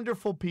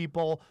wonderful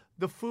people.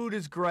 The food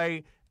is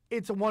great.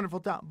 It's a wonderful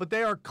town, but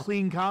they are a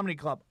clean comedy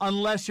club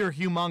unless you're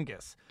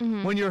humongous.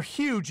 When you're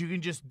huge, you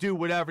can just do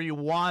whatever you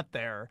want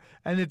there,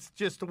 and it's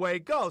just the way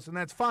it goes, and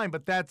that's fine,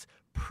 but that's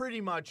pretty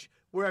much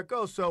where it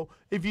goes. So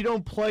if you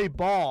don't play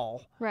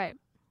ball, Right.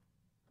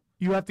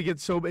 you have to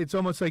get so it's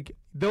almost like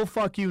they'll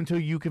fuck you until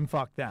you can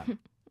fuck them.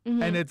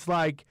 And it's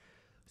like,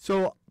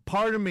 so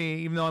part of me,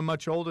 even though I'm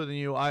much older than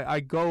you, I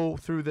go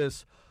through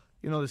this,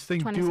 this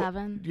thing.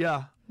 27?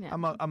 Yeah. Yeah.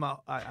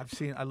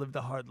 I lived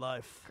a hard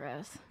life.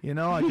 Gross.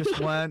 I just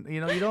went, you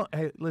don't,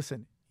 hey,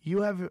 listen,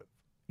 you have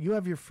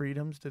your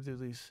freedoms to do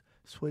these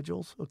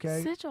swidgels,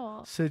 okay?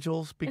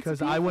 Sigils,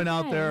 because I went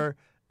out there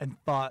and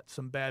fought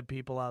some bad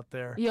people out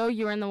there. You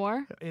were in the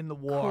war? In the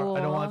war.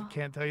 Cool.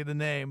 Can't tell you the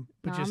name,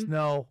 but just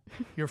know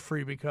you're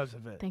free because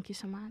of it. Thank you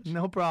so much.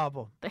 No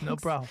problem. Thanks. No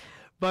problem.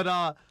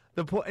 But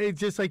the point, it's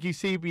just like you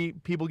see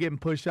people getting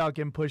pushed out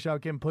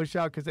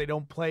because they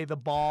don't play the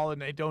ball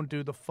and they don't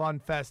do the fun,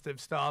 festive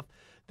stuff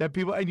that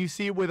people. And you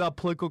see it with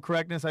political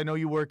correctness. I know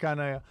you work on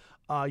a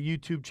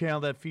YouTube channel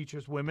that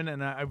features women,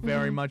 and I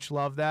very much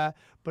love that.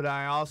 But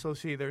I also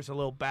see there's a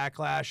little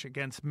backlash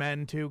against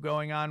men too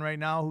going on right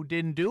now who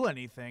didn't do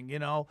anything,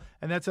 and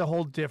that's a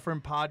whole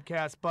different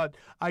podcast. But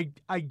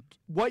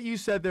what you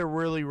said there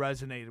really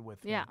resonated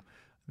with me. Yeah.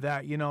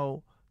 That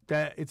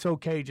that it's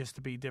okay just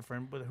to be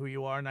different with who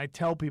you are, and I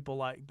tell people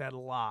like that a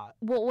lot.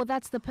 Well,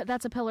 that's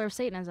a pillar of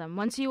Satanism.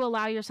 Once you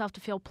allow yourself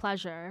to feel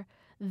pleasure,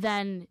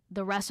 then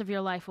the rest of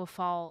your life will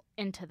fall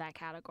into that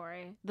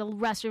category. The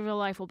rest of your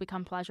life will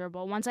become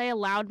pleasurable. Once I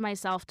allowed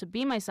myself to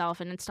be myself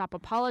and stop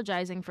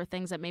apologizing for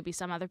things that maybe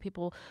some other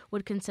people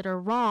would consider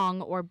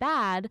wrong or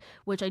bad,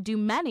 which I do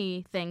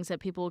many things that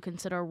people would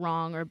consider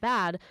wrong or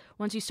bad,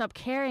 once you stop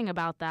caring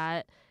about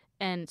that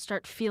and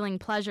start feeling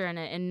pleasure in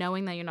it and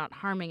knowing that you're not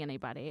harming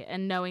anybody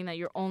and knowing that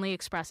you're only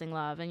expressing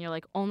love and you're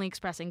like only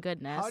expressing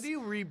goodness. How do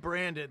you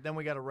rebrand it? Then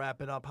we got to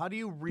wrap it up. How do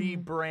you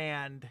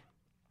rebrand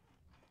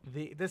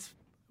this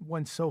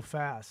went so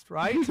fast,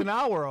 right? It's an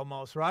hour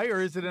almost, right?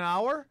 Or is it an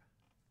hour?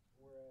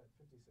 We're at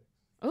 56.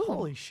 Ooh,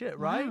 holy shit,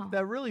 right? wow.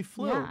 That really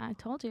flew. Yeah, I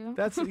told you.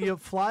 That's it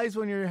flies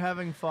when you're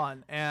having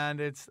fun, and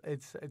it's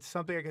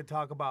something I could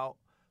talk about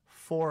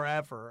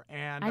forever.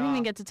 And I didn't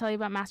even get to tell you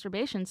about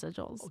masturbation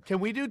sigils. Can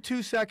we do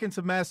 2 seconds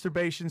of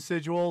masturbation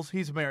sigils?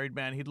 He's a married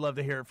man. He'd love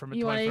to hear it from a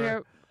You want to 24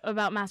 hear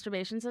about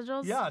masturbation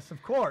sigils? Yes,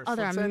 of course. Oh,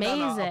 they're Let's end on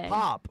a amazing.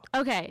 pop.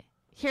 Okay,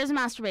 here's a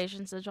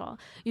masturbation sigil.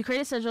 You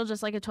create a sigil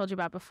just like I told you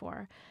about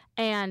before,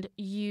 and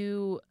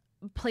you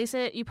place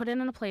it. You put it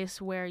in a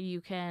place where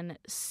you can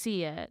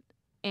see it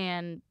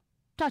and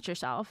touch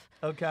yourself.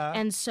 Okay.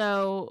 And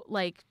so,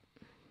 like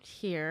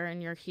here,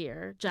 and you're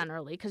here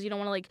generally, because you don't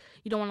want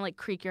to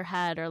creak your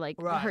head or like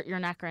Right. hurt your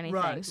neck or anything.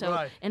 Right, So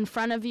right. in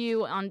front of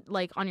you, on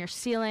your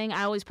ceiling,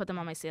 I always put them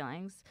on my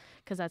ceilings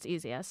because that's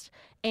easiest.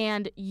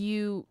 And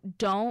you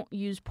don't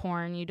use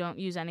porn. You don't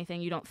use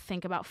anything. You don't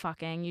think about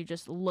fucking. You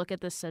just look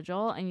at the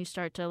sigil and you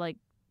start to like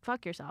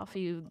fuck yourself.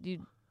 You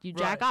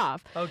jack Right.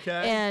 off.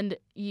 Okay. And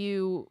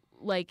you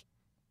like.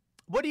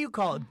 What do you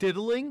call it?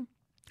 Diddling?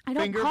 I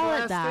don't Finger call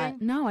it that.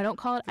 blasting? No, I don't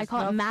call it. I It's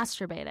call it not-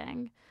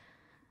 masturbating.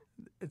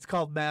 It's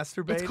called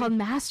masturbating? It's called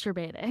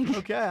masturbating.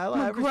 Okay,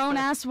 I'm a grown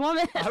ass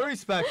woman. I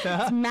respect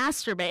that. It's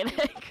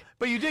masturbating.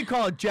 But you did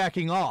call it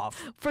jacking off.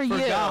 For you.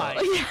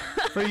 guys. Yeah.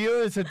 For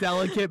you, it's a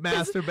delicate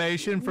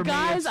masturbation. For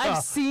Guys, me,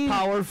 it's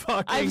power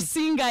fucking. I've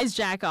seen guys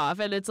jack off,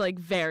 and it's like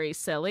very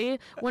silly.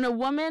 When a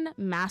woman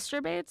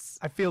masturbates,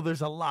 I feel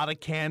there's a lot of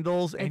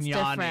candles and it's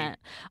yawning.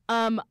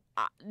 different.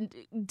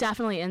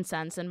 Definitely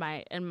incense in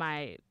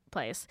my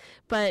place.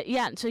 But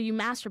yeah, so you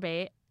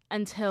masturbate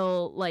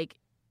until like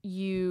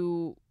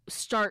you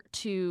start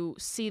to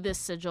see this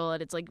sigil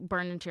and it's like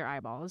burned into your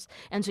eyeballs,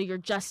 and so you're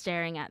just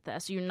staring at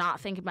this. You're not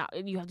thinking about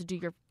it. You have to do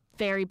your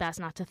very best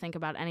not to think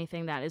about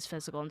anything that is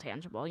physical and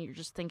tangible. You're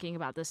just thinking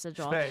about this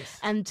sigil Space.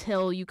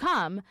 until you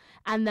come,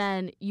 and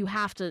then you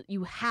have to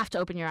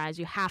open your eyes.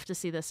 You have to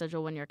see the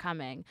sigil when you're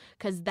coming,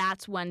 because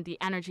that's when the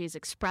energy is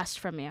expressed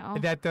from you.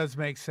 That does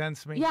make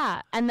sense to me.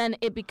 Yeah, and then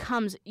it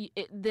becomes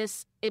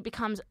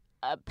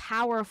a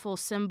powerful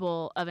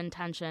symbol of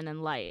intention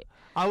and light.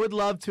 I would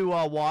love to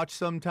watch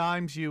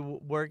sometimes you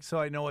work so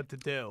I know what to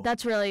do.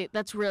 That's really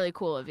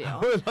cool of you. I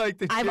would like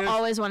to I've just-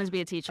 always wanted to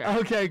be a teacher.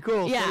 Okay,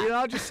 cool. Yeah. So,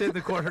 I'll just sit in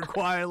the corner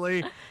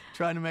quietly,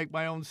 trying to make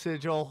my own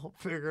sigil,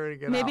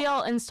 figuring it out. Maybe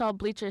I'll install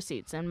bleacher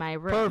seats in my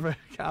room.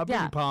 Perfect. I'll bring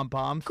Yeah.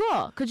 pom-poms.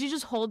 Cool. Could you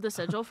just hold the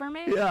sigil for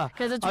me? Yeah.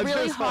 Because it's I'll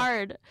really just-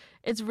 hard.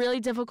 It's really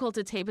difficult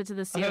to tape it to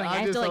the ceiling. I'll I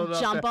have just to hold it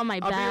up jump there. on my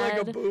I'll bed.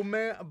 be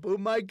like a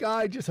boom mic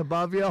guy just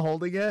above you,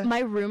 holding it. My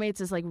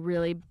roommate's is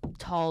really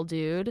tall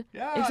dude.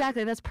 Yeah.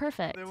 Exactly. That's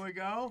perfect. There we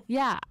go.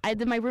 Yeah,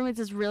 my roommate's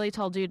this really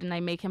tall dude, and I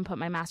make him put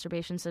my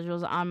masturbation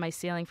sigils on my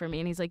ceiling for me,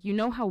 and he's like, "You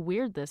know how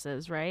weird this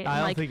is, right?" I I'm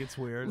don't like, think it's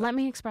weird. Let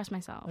me express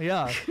myself.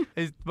 Yeah.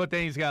 But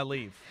then he's got to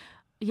leave.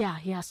 Yeah,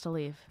 he has to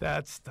leave.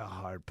 That's the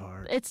hard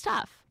part. It's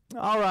tough.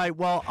 All right.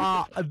 Well,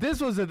 this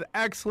was an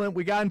excellent.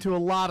 We got into a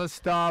lot of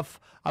stuff.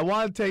 I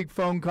want to take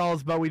phone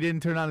calls, but we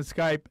didn't turn on the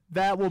Skype.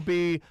 That will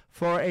be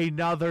for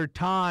another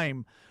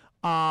time.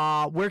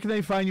 Where can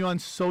they find you on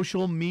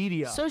social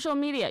media? Social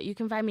media, you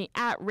can find me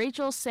at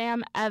Rachael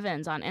Sam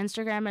Evans on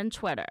Instagram and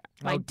Twitter.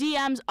 My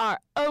DMs are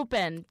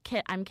open.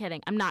 I'm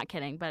kidding. I'm not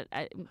kidding, but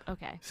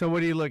okay. So what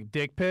do you look?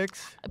 Dick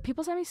pics?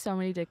 People send me so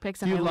many dick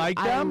pics, Do and you like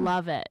I them?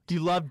 love it. Do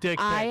you love dick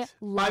pics? I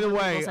love By the when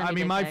way, people send I me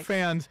mean, dick my pics.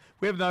 fans,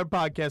 we have another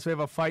podcast. We have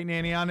a Fight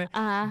Nanny on it.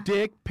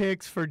 Dick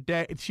pics for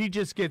She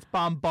just gets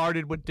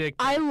bombarded with dick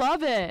pics. I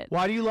love it.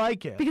 Why do you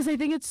like it? Because I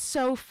think it's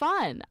so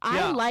fun.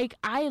 Yeah.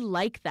 I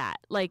like that.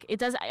 Like it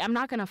does. I'm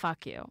not gonna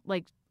fuck you.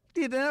 Like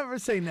You never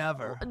say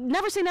never.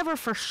 never say never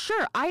for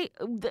sure. I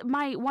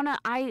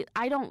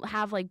don't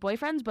have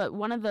boyfriends, but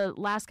one of the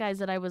last guys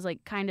that I was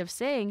kind of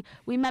seeing,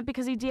 we met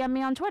because he DM'd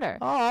me on Twitter.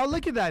 Oh,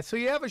 look at that. So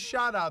you have a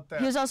shot out there.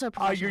 He was also a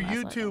professional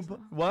your wrestler, YouTube. so.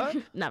 What?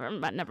 Never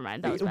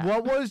mind. That was bad.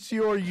 What was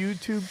your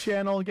YouTube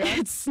channel again?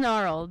 It's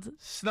Snarled.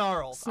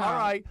 Snarled. Snarled, All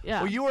right.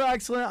 yeah. Well, you were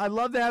excellent. I'd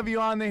love to have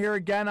you on here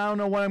again. I don't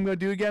know what I'm going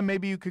to do again.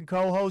 Maybe you can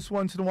co-host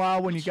once in a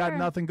while when you got Sure.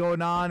 nothing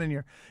going on and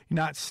you're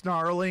not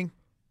snarling.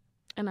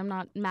 And I'm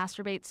not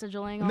masturbate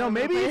sigilling. all No, over the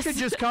maybe you place. could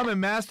just come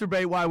and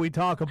masturbate while we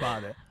talk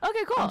about it.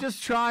 Okay, cool. I'm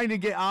just trying to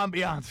get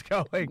ambiance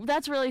going.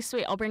 That's really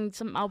sweet. I'll bring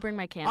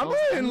my I'm candles.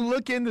 going to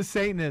look into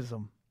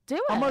Satanism. Do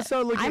it. I'm gonna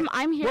start looking.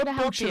 I'm here what to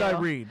help book should you. I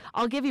read?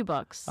 I'll give you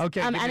books.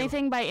 Okay, give me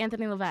anything by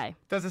Anthony LaVey.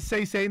 Does it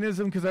say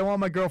Satanism? Because I want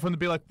my girlfriend to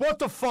be like, what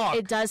the fuck?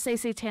 It does say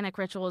satanic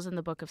rituals in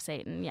the Book of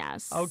Satan.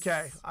 Yes.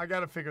 Okay, I got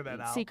to figure that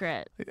out.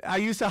 Secret. I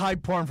used to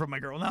hide porn from my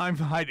girl. Now I'm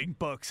hiding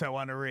books I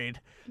want to read.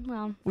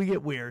 Well, We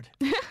get weird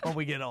when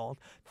we get old.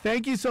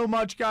 Thank you so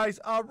much, guys.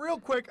 Real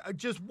quick,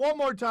 just one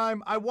more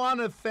time, I want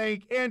to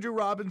thank Andrew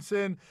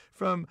Robinson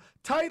from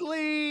Tread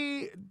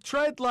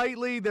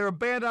Lightly. They're a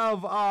band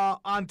out of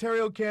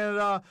Ontario,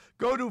 Canada.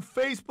 Go to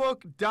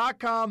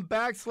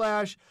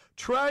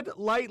facebook.com/Tread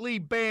Lightly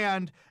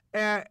Band.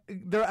 And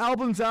their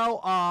album's out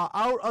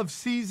of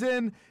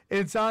season.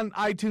 It's on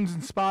iTunes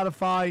and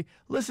Spotify.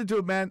 Listen to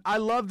it, man. I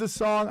love the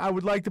song. I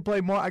would like to play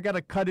more. I got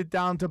to cut it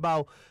down to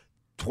about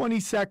 20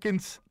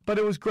 seconds, but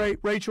it was great.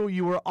 Rachel,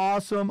 you were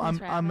awesome. Thanks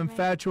for I'm having me.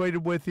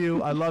 infatuated with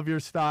you. I love your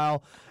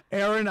style.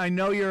 Aaron, I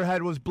know your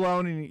head was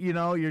blown, and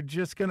you're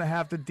just gonna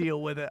have to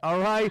deal with it, all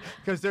right?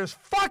 Because there's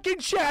fucking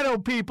shadow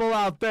people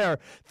out there.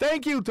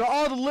 Thank you to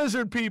all the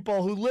lizard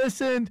people who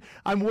listened.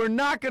 We're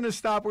not gonna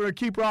stop. We're gonna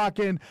keep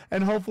rocking,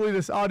 and hopefully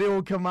this audio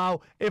will come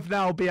out. If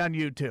not, it'll be on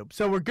YouTube.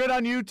 So we're good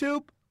on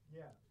YouTube.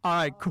 Yeah. All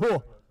right,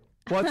 cool.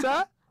 What's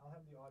that? I'll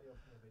have the audio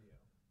from the video.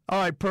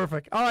 All right,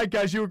 perfect. All right,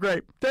 guys, you were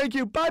great. Thank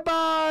you.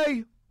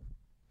 Bye-bye.